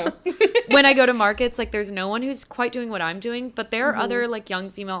 No. When I go to markets, like there's no one who's quite doing what I'm doing, but there are other like young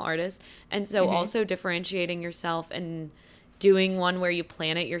female artists. And so also differentiating yourself and doing one where you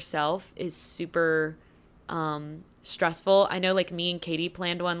plan it yourself is super stressful. I know like me and Katie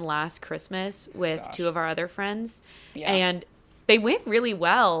planned one last Christmas with two of our other friends. Yeah. And they went really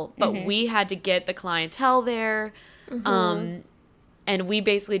well, but we had to get the clientele there. And we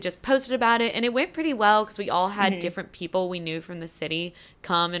basically just posted about it, and it went pretty well because we all had different people we knew from the city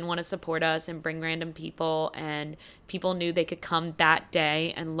come and want to support us and bring random people, and people knew they could come that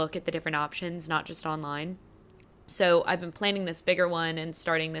day and look at the different options, not just online. So I've been planning this bigger one and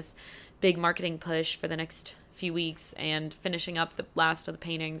starting this big marketing push for the next few weeks and finishing up the last of the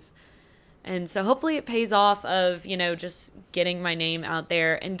paintings. And so hopefully it pays off of, you know, just getting my name out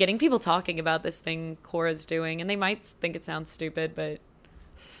there and getting people talking about this thing Cora's doing. And they might think it sounds stupid, but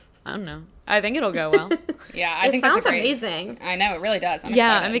I don't know. I think it'll go well. Yeah, I It think sounds that's a great, amazing. I know, it really does. I'm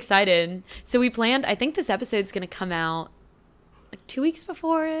Yeah, excited. I'm excited. So we planned, I think this episode's going to come out like 2 weeks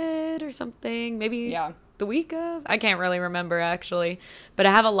before it or something. Maybe Yeah. the week of. I can't really remember actually. But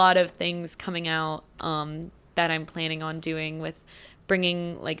I have a lot of things coming out that I'm planning on doing with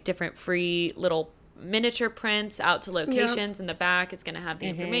bringing like different free little miniature prints out to locations in the back. It's going to have the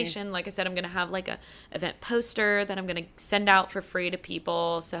information. Like I said, I'm going to have like a event poster that I'm going to send out for free to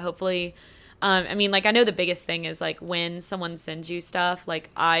people. So hopefully, I mean, like I know the biggest thing is like when someone sends you stuff, like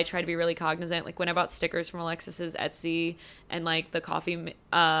I try to be really cognizant. Like when I bought stickers from Alexis's Etsy and like the coffee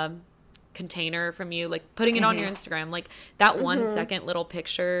container from you, like putting it on your Instagram, like that 1 second little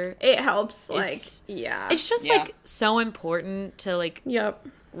picture, It helps, like, It's- yeah. it's just Yeah. like so important to like Yep.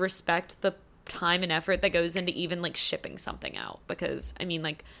 respect the time and effort that goes into even like shipping something out, because I mean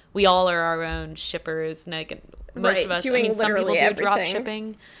like we all are our own shippers, Nick, and most Right, of us, I doing mean some people do literally drop everything.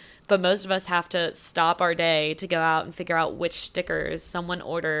 shipping, but most of us have to stop our day to go out and figure out which stickers someone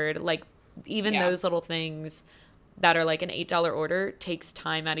ordered. Like even Yeah. those little things that are like an $8 order takes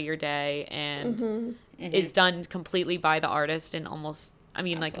time out of your day and is done completely by the artist, and almost, I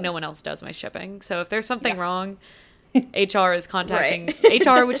mean, like no one else does my shipping. So if there's something wrong, HR is contacting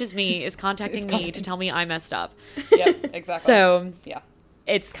HR, which is me, is contacting me to tell me I messed up. Yeah, exactly. So yeah.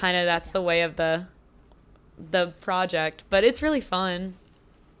 it's kind of, that's the way of the project, but it's really fun.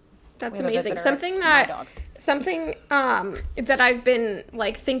 That's We have a amazing. visitor. Something It's my that dog. something that I've been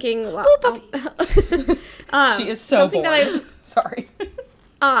like thinking She is so something bored. that I've Sorry.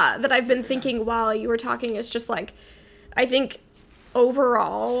 that I've been thinking while you were talking is just like, I think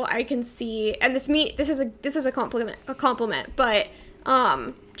overall I can see, and this is a compliment, but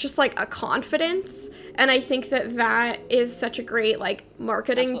just like a confidence, and I think that is such a great like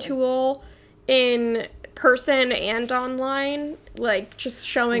marketing Absolutely. tool in person and online, like just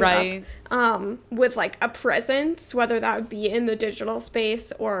showing Right. up with like a presence, whether that would be in the digital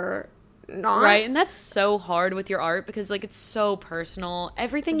space or not. Right, and that's so hard with your art because like it's so personal.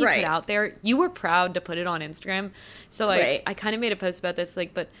 Everything you Right. put out there, you were proud to put it on Instagram. So like Right. I kind of made a post about this,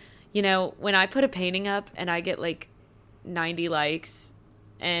 like, but you know, when I put a painting up and I get like 90 likes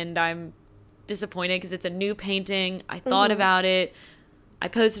and I'm disappointed because it's a new painting, I thought about it, I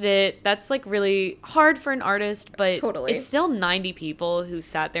posted it. That's like really hard for an artist, but Totally. it's still 90 people who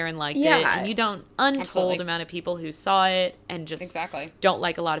sat there and liked it, Yeah. and you don't untold Absolutely. amount of people who saw it and just Exactly. don't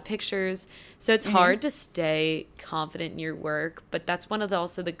like a lot of pictures. So it's hard to stay confident in your work, but that's one of the,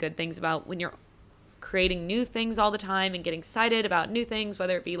 also the good things about when you're creating new things all the time and getting excited about new things,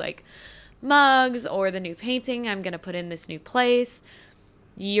 whether it be like mugs or the new painting I'm going to put in this new place.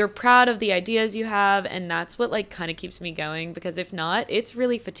 You're proud of the ideas you have, and that's what like kind of keeps me going, because if not, it's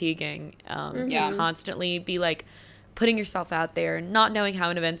really fatiguing Yeah. to constantly be like putting yourself out there, not knowing how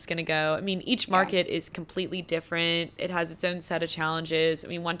an event's going to go. I mean, each market is completely different. It has its own set of challenges. I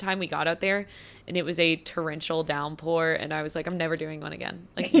mean, one time we got out there and it was a torrential downpour, and I was like, I'm never doing one again.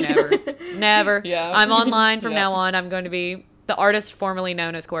 Like never, never. Yeah. I'm online from Yeah. now on. I'm going to be the artist formerly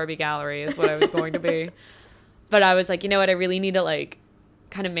known as Cora B. Gallery is what I was going to be. But I was like, you know what? I really need to like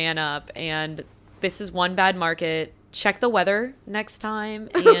kind of man up, and this is one bad market. Check the weather next time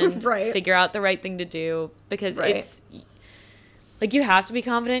and Right. figure out the right thing to do, because Right. it's like, you have to be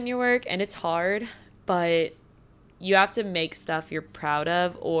confident in your work, and it's hard, but you have to make stuff you're proud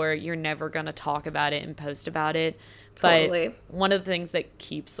of, or you're never going to talk about it and post about it. Totally. But one of the things that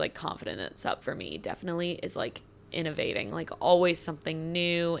keeps, like, confidence up for me definitely is, like, innovating. Like, always something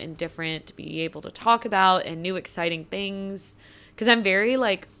new and different to be able to talk about, and new exciting things. Because I'm very,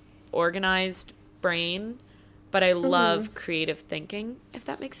 like, organized brain, but I love creative thinking, if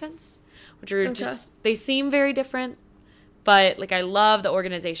that makes sense. Which are just, they seem very different, but, like, I love the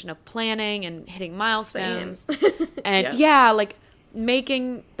organization of planning and hitting milestones. And like,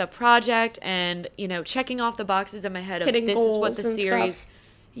 making the project and, you know, checking off the boxes in my head of Hitting this is what the goals and series. stuff.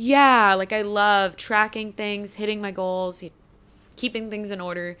 Yeah, like, I love tracking things, hitting my goals, keeping things in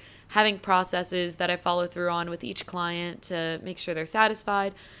order, having processes that I follow through on with each client to make sure they're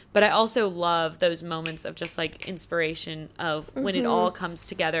satisfied. But I also love those moments of just, like, inspiration of when it all comes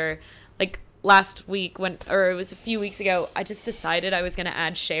together. Like, last week it was a few weeks ago, I just decided I was going to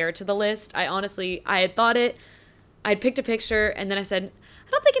add Cher to the list. I had thought it. I'd picked a picture, and then I said,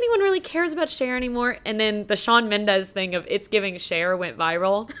 I don't think anyone really cares about Cher anymore. And then the Shawn Mendes thing of It's Giving Cher went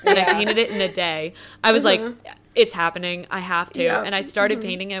viral, and I painted it in a day. I was like, it's happening. I have to. Yeah. And I started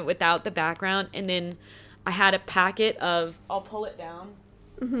painting it without the background, and then I had a packet of, I'll pull it down,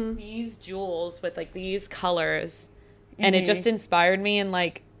 these jewels with, like, these colors, and it just inspired me. And,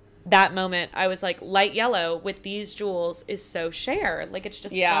 like, that moment, I was like, light yellow with these jewels is so Cher. Like, it's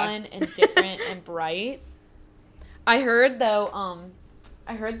just fun and different and bright. I heard that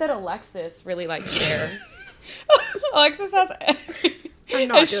Alexis really likes Cher. Alexis has I'm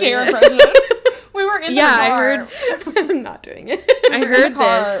not a doing Cher it. impression. We were in the car. I heard I'm not doing it. I heard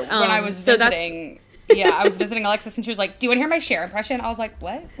car this when I was so visiting. Yeah, I was visiting Alexis, and she was like, "Do you want to hear my Cher impression?" I was like,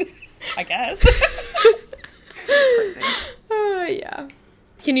 "What?" I guess. Crazy. Yeah.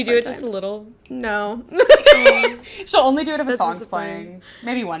 Can you do it just a Sometimes. little? No. She'll only do it if a That's song's disappointing. playing.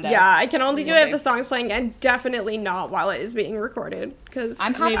 Maybe one day. Yeah, I can only do We'll it if see. the song's playing, and definitely not while it is being recorded, because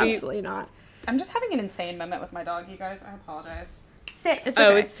I'm happy- absolutely not. I'm just having an insane moment with my dog, you guys. I apologize. Sit. It's Oh,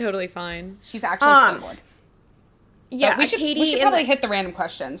 okay. it's totally fine. She's actually so bored. Yeah, we should Katie and probably hit the random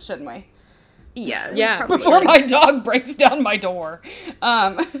questions, shouldn't we? Yeah. probably Before should. my dog breaks down my door.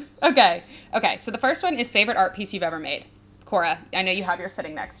 Okay. So the first one is favorite art piece you've ever made. Cora, I know you have yours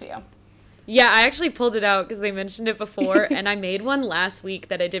sitting next to you. Yeah, I actually pulled it out because they mentioned it before, and I made one last week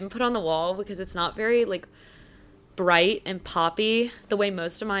that I didn't put on the wall because it's not very, like, bright and poppy the way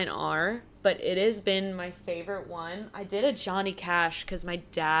most of mine are, but it has been my favorite one. I did a Johnny Cash because my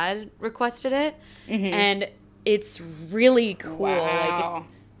dad requested it, and it's really cool. Wow. Like,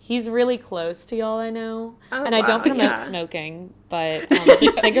 he's really close to y'all, I know, Oh, and I don't wow, promote yeah. smoking, but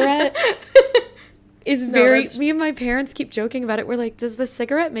the cigarette is very. that's- Me and my parents keep joking about it. We're like, does the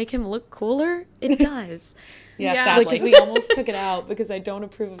cigarette make him look cooler? It does. Yeah, Yeah. sadly. Because we almost took it out because I don't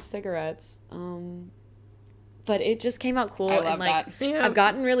approve of cigarettes. But it just came out cool. I love and, like, that. Yeah. I've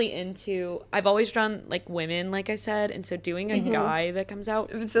gotten really into, I've always drawn, like, women, like I said. And so doing a guy that comes out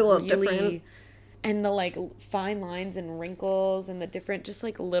It's a little different. And the, like, fine lines and wrinkles and the different, just,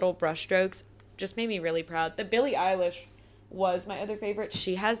 like, little brush strokes just made me really proud. The Billie Eilish was my other favorite.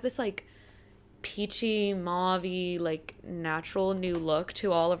 She has this, like, peachy, mauve-y, like, natural new look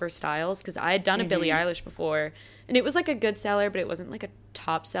to all of her styles, because I had done a Billie Eilish before, and it was, like, a good seller, but it wasn't, like, a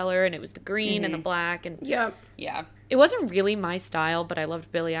top seller, and it was the green and the black, and Yeah. Yeah. it wasn't really my style, but I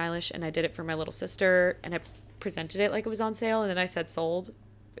loved Billie Eilish, and I did it for my little sister, and I presented it like it was on sale, and then I said sold.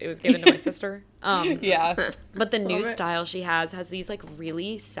 It was given to my sister. Yeah. But the new Love it. style she has these, like,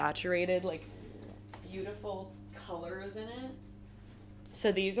 really saturated, like, beautiful colors in it.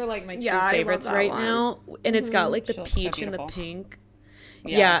 So these are, like, my two Yeah, I love favorites that right one. now. And it's got, like, the She looks so peach and the beautiful. pink.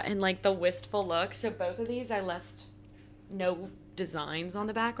 Yeah. Yeah, and, like, the wistful look. So both of these I left no designs on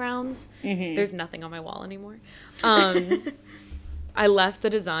the backgrounds. There's nothing on my wall anymore. I left the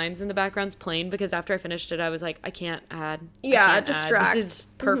designs in the backgrounds plain because after I finished it, I was like, I can't add. Yeah, I it can't add. distracts. This is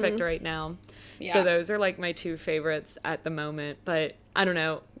perfect right now. Yeah. So those are, like, my two favorites at the moment. But I don't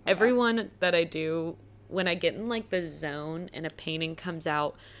know. Everyone that I do, when I get in, like, the zone and a painting comes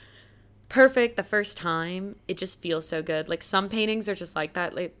out perfect the first time, it just feels so good. Like, some paintings are just like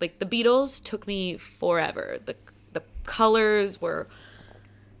that. Like the Beatles took me forever. The colors were,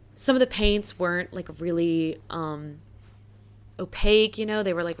 some of the paints weren't, like, really opaque, you know,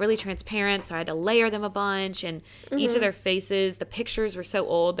 they were, like, really transparent, so I had to layer them a bunch, and each of their faces, the pictures were so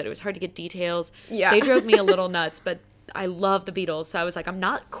old that it was hard to get details. Yeah. They drove me a little nuts, but I love the Beatles, so I was like, I'm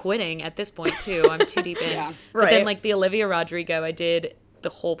not quitting at this point too. I'm too deep in. Yeah. But then, Right. like, the Olivia Rodrigo, I did the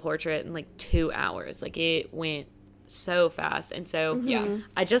whole portrait in, like, 2 hours. Like, it went so fast. And so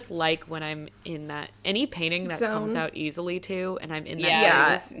I just like when I'm in that, any painting that comes out easily too, and I'm in that Yeah,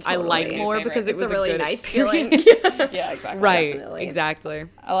 mood, it's I like totally more favorite. because it It's was a really good nice experience. feeling. Yeah, exactly. Right, Definitely. exactly.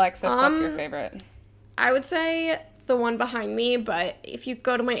 Alexis, what's your favorite? I would say the one behind me, but if you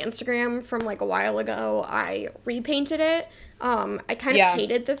go to my Instagram from like a while ago, I repainted it. I kind of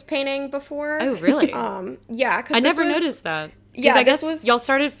hated this painting before. Oh, really? Yeah, because I never noticed that. Yeah, I guess was, y'all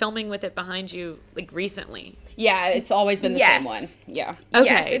started filming with it behind you like recently. Yeah, it's always been the same one. Yeah. Okay.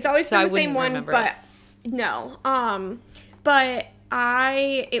 Yes, it's always So been I the same wouldn't one, remember but no. But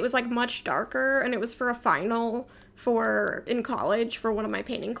it was like much darker, and it was for a final in college for one of my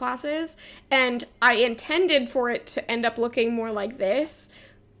painting classes, and I intended for it to end up looking more like this,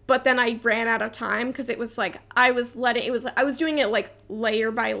 but then I ran out of time because it was like I was doing it like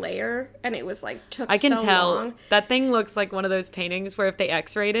layer by layer, and it was like took I can so tell long. that thing looks like one of those paintings where if they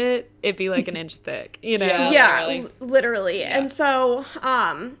x-rayed it, it'd be like an inch thick, you know? Yeah. Literally. And so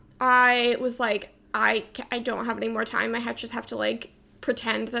I was like, I don't have any more time. Just have to like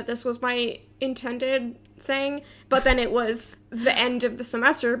pretend that this was my intended thing. But then it was the end of the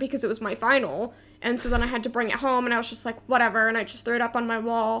semester because it was my final. And so then I had to bring it home, and I was just like, whatever. And I just threw it up on my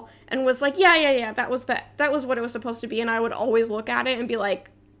wall and was like, yeah, that was what it was supposed to be. And I would always look at it and be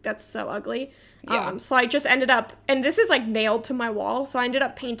like, that's so ugly. Yeah. So I just ended up, and this is like nailed to my wall. So I ended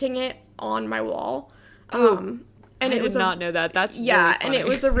up painting it on my wall. And I it was did not know that. That's yeah, really and it funny.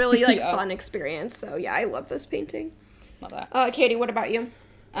 was a really like fun experience. So yeah, I love this painting. Love that. Katie, what about you?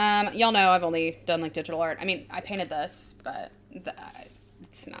 Y'all know I've only done like digital art. I mean, I painted this, but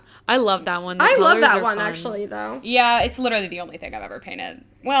it's not. I love that one. The I love colors that are one fun. actually, though. Yeah, it's literally the only thing I've ever painted.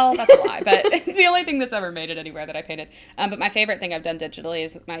 Well, that's a lie, but it's the only thing that's ever made it anywhere that I painted. But my favorite thing I've done digitally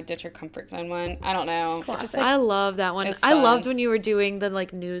is my Ditch Your Comfort Zone one. I don't know. Classic. I love that one. It's I fun. loved when you were doing the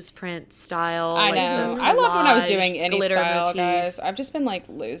like newsprint style. I like, know. the I loved when I was collage, doing any glitter style, motif. guys. I've just been like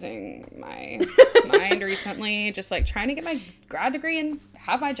losing my mind recently, just like trying to get my grad degree and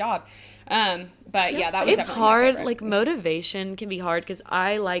have my job. But yeah, that was It's definitely my hard. favorite. Like motivation can be hard because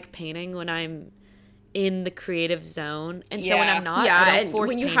I like painting when I'm in the creative zone, and so when Yeah. I'm not, Yeah, I don't and force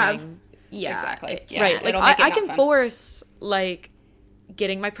when you painting. have Exactly. it- Yeah, Right, like it'll make it I not can fun. force like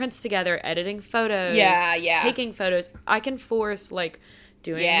getting my prints together, editing photos, Yeah. taking photos. I can force like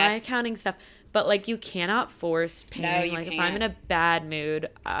doing my Yes. accounting stuff, but like you cannot force painting. you Like if I'm in a can't. bad mood,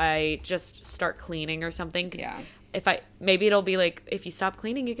 I just start cleaning or something. 'Cause Yeah. if maybe it'll be like if you stop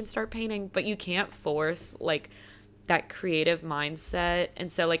cleaning, you can start painting, but you can't force like that creative mindset. And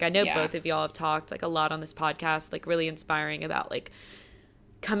so like I know Yeah. both of y'all have talked like a lot on this podcast, like really inspiring about like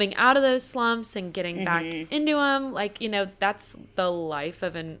coming out of those slumps and getting back into them. Like, you know, that's the life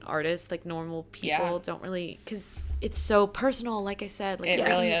of an artist. Like normal people Yeah. don't really, because it's so personal. Like I said, like It what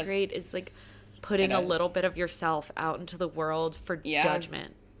really you is. create is like putting It a is. little bit of yourself out into the world for Yeah.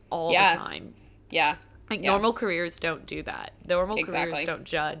 judgment all Yeah. the time. Yeah. Like Yeah. normal careers don't do that. Normal Exactly. careers don't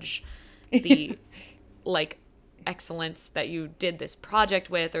judge the like excellence that you did this project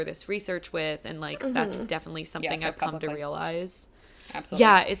with or this research with, and like that's definitely something so I've come to publicly. realize. Absolutely.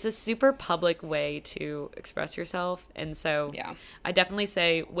 Yeah, it's a super public way to express yourself, and so Yeah. I definitely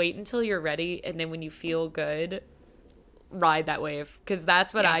say wait until you're ready, and then when you feel good, ride that wave, because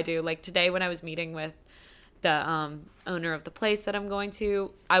that's what Yeah. I do. Like today when I was meeting with the owner of the place that I'm going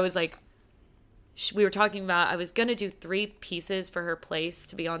to, I was like, we were talking about I was gonna do 3 pieces for her place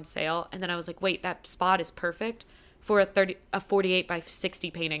to be on sale, and then I was like, wait, that spot is perfect for a 48 by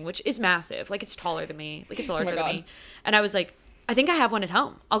 60 painting, which is massive. Like it's taller than me, like it's larger than God. me. And I was like, I think I have one at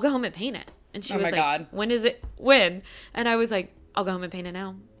home. I'll go home and paint it. And she Oh was my like, God. when is it? When? And I was like, I'll go home and paint it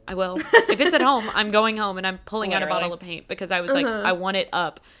now. I will. If it's at home, I'm going home and I'm pulling out a Literally. bottle of paint, because I was like, I want it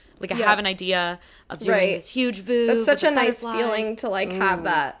up. Like I Yeah. have an idea of doing Right. this huge voo. That's such with a the nice butterflies. feeling to like have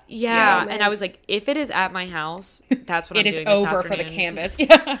that. Yeah, moment. and I was like, if it is at my house, that's what It I'm is doing this over for the afternoon. canvas.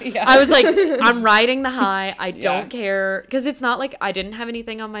 Yeah. Yeah. I was like, I'm riding the high. I don't Yeah. care, because it's not like I didn't have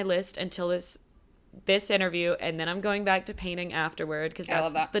anything on my list until this interview, and then I'm going back to painting afterward, because I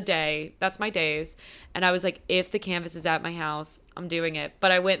that's love that. that's my days. And I was like, if the canvas is at my house, I'm doing it.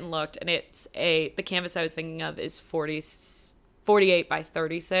 But I went and looked, and the canvas I was thinking of is 48 by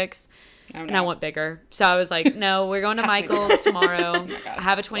 36. Oh, And no. I want bigger. So I was like, no, we're going to Has to be Michael's tomorrow. God, I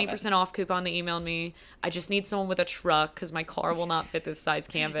have a love 20% off coupon they emailed me. I just need someone with a truck because my car will not fit this size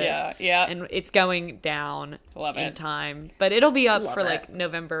canvas. Yeah, yeah. And it's going down Love in it. time. But it'll be up Love for it. like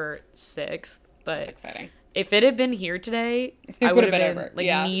November 6th. But That's exciting. if it had been here today, I would've would have been been over. like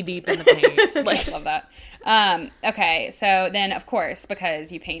Yeah. knee deep in the paint. Like, Love that. Okay, so then of course,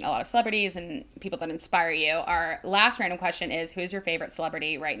 because you paint a lot of celebrities and people that inspire you, our last random question is, who's your favorite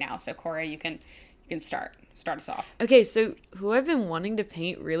celebrity right now? So Cora, you can can start us off. Okay, so who I've been wanting to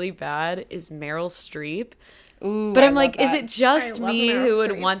paint really bad is Meryl Streep. Ooh, But I I'm love like, is that. it just I love me Meryl who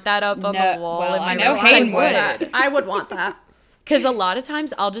would Streep. want that up on No, the wall well, in my I know room? Hayden I would. I would want that. Because a lot of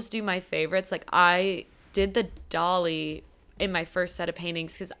times I'll just do my favorites. Like I did the Dolly in my first set of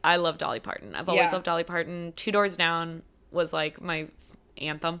paintings because I love Dolly Parton. I've always Yeah. loved Dolly Parton. Two Doors Down was like my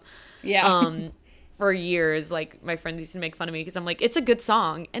anthem. Yeah. For years, like my friends used to make fun of me because I'm like, it's a good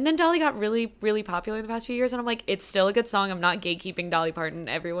song. And then Dolly got really, really popular in the past few years, and I'm like, it's still a good song. I'm not gatekeeping Dolly Parton.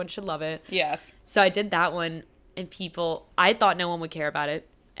 Everyone should love it. Yes. So I did that one, and I thought no one would care about it,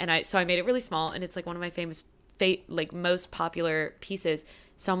 and so I made it really small, and it's like one of my famous, like most popular pieces.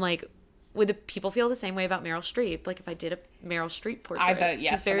 So I'm like, would the people feel the same way about Meryl Streep? Like if I did a Meryl Streep portrait, I vote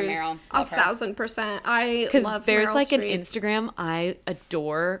yes for the Meryl. Love her. 1,000%. I because love there's Meryl like an Streep. Instagram I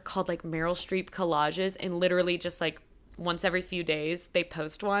adore called like Meryl Streep collages, and literally just like once every few days they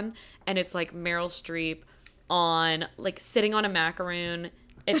post one, and it's like Meryl Streep on like sitting on a macaroon.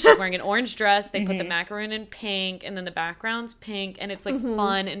 If she's wearing an orange dress, they put the macaroon in pink, and then the background's pink, and it's like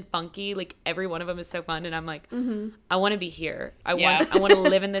fun and funky. Like every one of them is so fun, and I'm like, I want to be here. I want to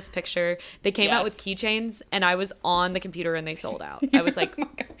live in this picture. They came out with Yes. keychains, and I was on the computer, and they sold out. I was like, You're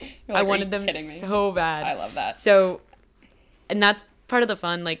I like, "Are wanted you them kidding me?" so bad. I love that. So, and that's part of the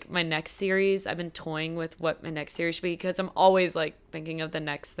fun. Like my next series, I've been toying with what my next series should be because I'm always like thinking of the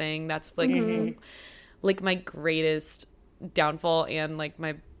next thing. That's like like my greatest downfall and like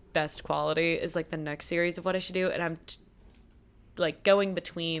my best quality is like the next series of what I should do. And I'm like going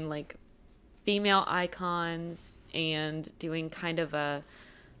between like female icons and doing kind of a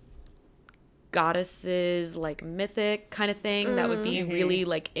goddesses like mythic kind of thing that would be really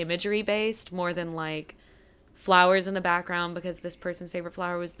like imagery based more than like flowers in the background because this person's favorite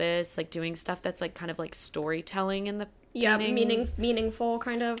flower was this, like doing stuff that's like kind of like storytelling in the paintings. Meaningful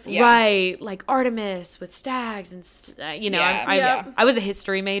kind of. Yeah. Right, like Artemis with stags and Yeah. I was a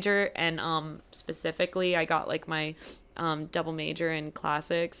history major, and specifically I got like my double major in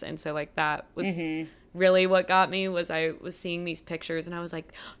classics, and so like that was really what got me. Was I was seeing these pictures and I was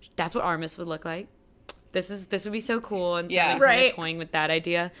like, that's what Artemis would look like. This would be so cool, and so Yeah. I've been kind Right. of toying with that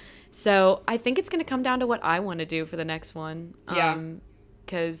idea. So I think it's going to come down to what I want to do for the next one. Yeah.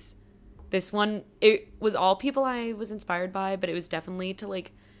 Because this one, it was all people I was inspired by, but it was definitely to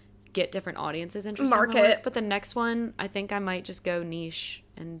like get different audiences interested in my Market. work. But the next one, I think I might just go niche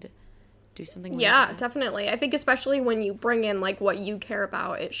and do something. Yeah, different. definitely. I think especially when you bring in like what you care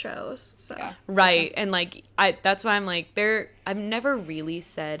about, it shows. So Yeah. Right. And like that's why I'm like I've never really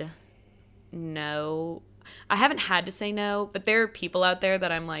said no. I haven't had to say no, but there are people out there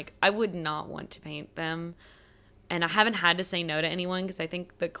that I'm like, I would not want to paint them. And I haven't had to say no to anyone because I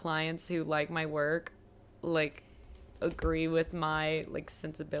think the clients who like my work like agree with my like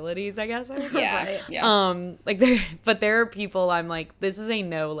sensibilities, I guess I would say. Yeah. Right. Yeah. But there are people I'm like, this is a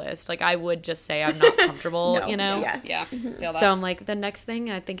no list. Like I would just say I'm not comfortable, No, you know? yeah. Yeah. Feel that. So I'm like, the next thing,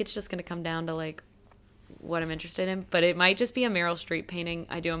 I think it's just going to come down to like what I'm interested in, but it might just be a Meryl Streep painting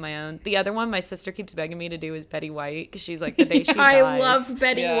I do on my own. The other one my sister keeps begging me to do is Betty White because she's like, the day she dies, I love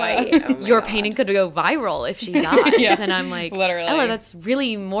Betty Yeah. White. Oh my your God. painting could go viral if she dies. Yeah. And I'm like, Literally. Ella, that's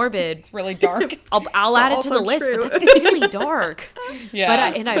really morbid. It's really dark. I'll add it to the Also list, true. but that's really dark. Yeah.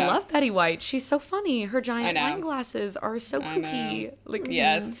 But I Yeah. love Betty White. She's so funny. Her giant know. wine glasses are so I know. kooky. Like,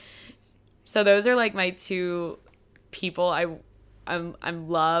 Yes. so those are like my two people I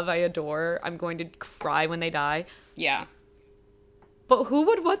love, I adore. I'm going to cry when they die. Yeah. But who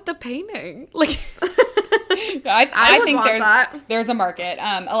would want the painting? Like, I would think want that. there's a market.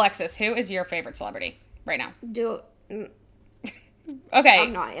 Alexis, who is your favorite celebrity right now? Okay.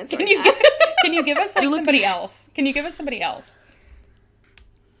 I'm not answering Can you that. can you give us like somebody else? Can you give us somebody else?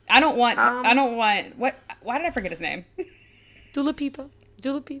 I don't want. What? Why did I forget his name? Dula Peepa.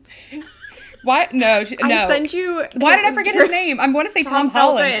 Why? No. No. I sent you. Why did I forget his name? I want to say Tom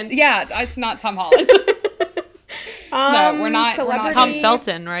Felton. Holland. Yeah, it's not Tom Holland. No, we're not. celebrity- Tom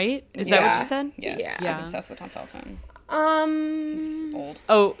Felton, right? Is that what Yeah. you said? Yes, Yeah. I was Yeah. obsessed with Tom Felton. Um, Old.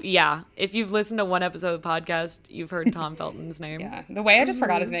 Oh, yeah. If you've listened to one episode of the podcast, you've heard Tom Felton's name. Yeah. The way I just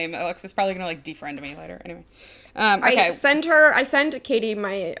forgot his name, Alexis is probably gonna like defriend me later. Anyway. Okay. I sent Katie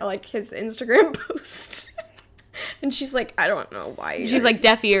my like his Instagram post, and she's like, I don't know why. She's like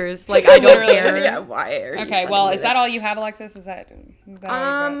deaf ears. Like, I don't Literally, care. yeah, why are you Okay. sending Well, me is that this? all you have, Alexis? Is that?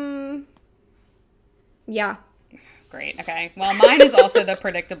 Yeah. Great. Okay. Well, mine is also the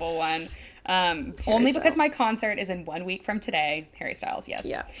predictable one. Only because Styles. my concert is in 1 week from today. Harry Styles, yes.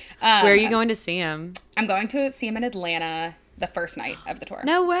 Yeah. Where are you going to see him? I'm going to see him in Atlanta the first night of the tour.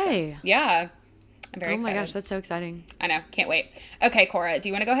 No way. Yeah. I'm very excited. Oh my gosh, that's so exciting. I know. Can't wait. Okay, Cora, do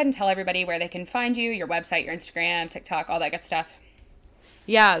you want to go ahead and tell everybody where they can find you, your website, your Instagram, TikTok, all that good stuff?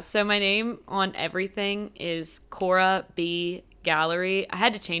 Yeah, so my name on everything is Cora B. Gallery. I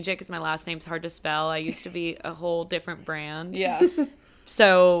had to change it because my last name's hard to spell. I used to be a whole different brand. Yeah.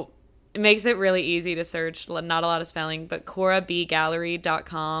 So it makes it really easy to search. Not a lot of spelling, but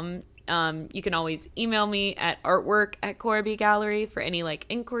CoraBGallery.com. You can always email me at artwork@CoraBGallery for any like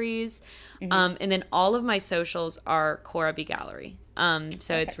inquiries. And then all of my socials are Cora B. Gallery.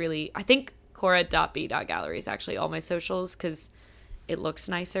 So it's really, I think Cora.B.Gallery is actually all my socials because it looks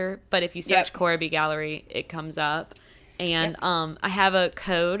nicer. But if you search Cora B. Gallery, it comes up. And I have a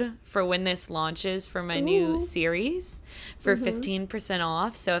code for when this launches for my new series for 15%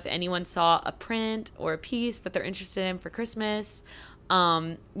 off. So if anyone saw a print or a piece that they're interested in for Christmas,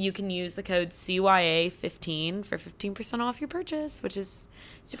 you can use the code CYA15 for 15% off your purchase, which is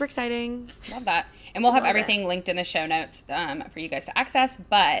super exciting. Love that. And we'll have everything linked in the show notes for you guys to access.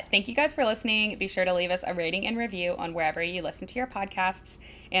 But thank you guys for listening. Be sure to leave us a rating and review on wherever you listen to your podcasts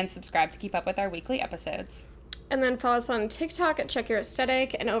and subscribe to keep up with our weekly episodes. And then follow us on TikTok at Check Your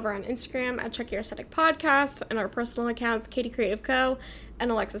Aesthetic and over on Instagram at Check Your Aesthetic Podcast, and our personal accounts, Katie Creative Co.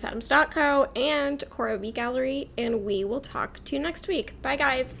 and AlexisAdams.co and Cora B. Gallery. And we will talk to you next week. Bye,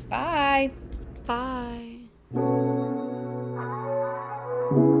 guys. Bye. Bye.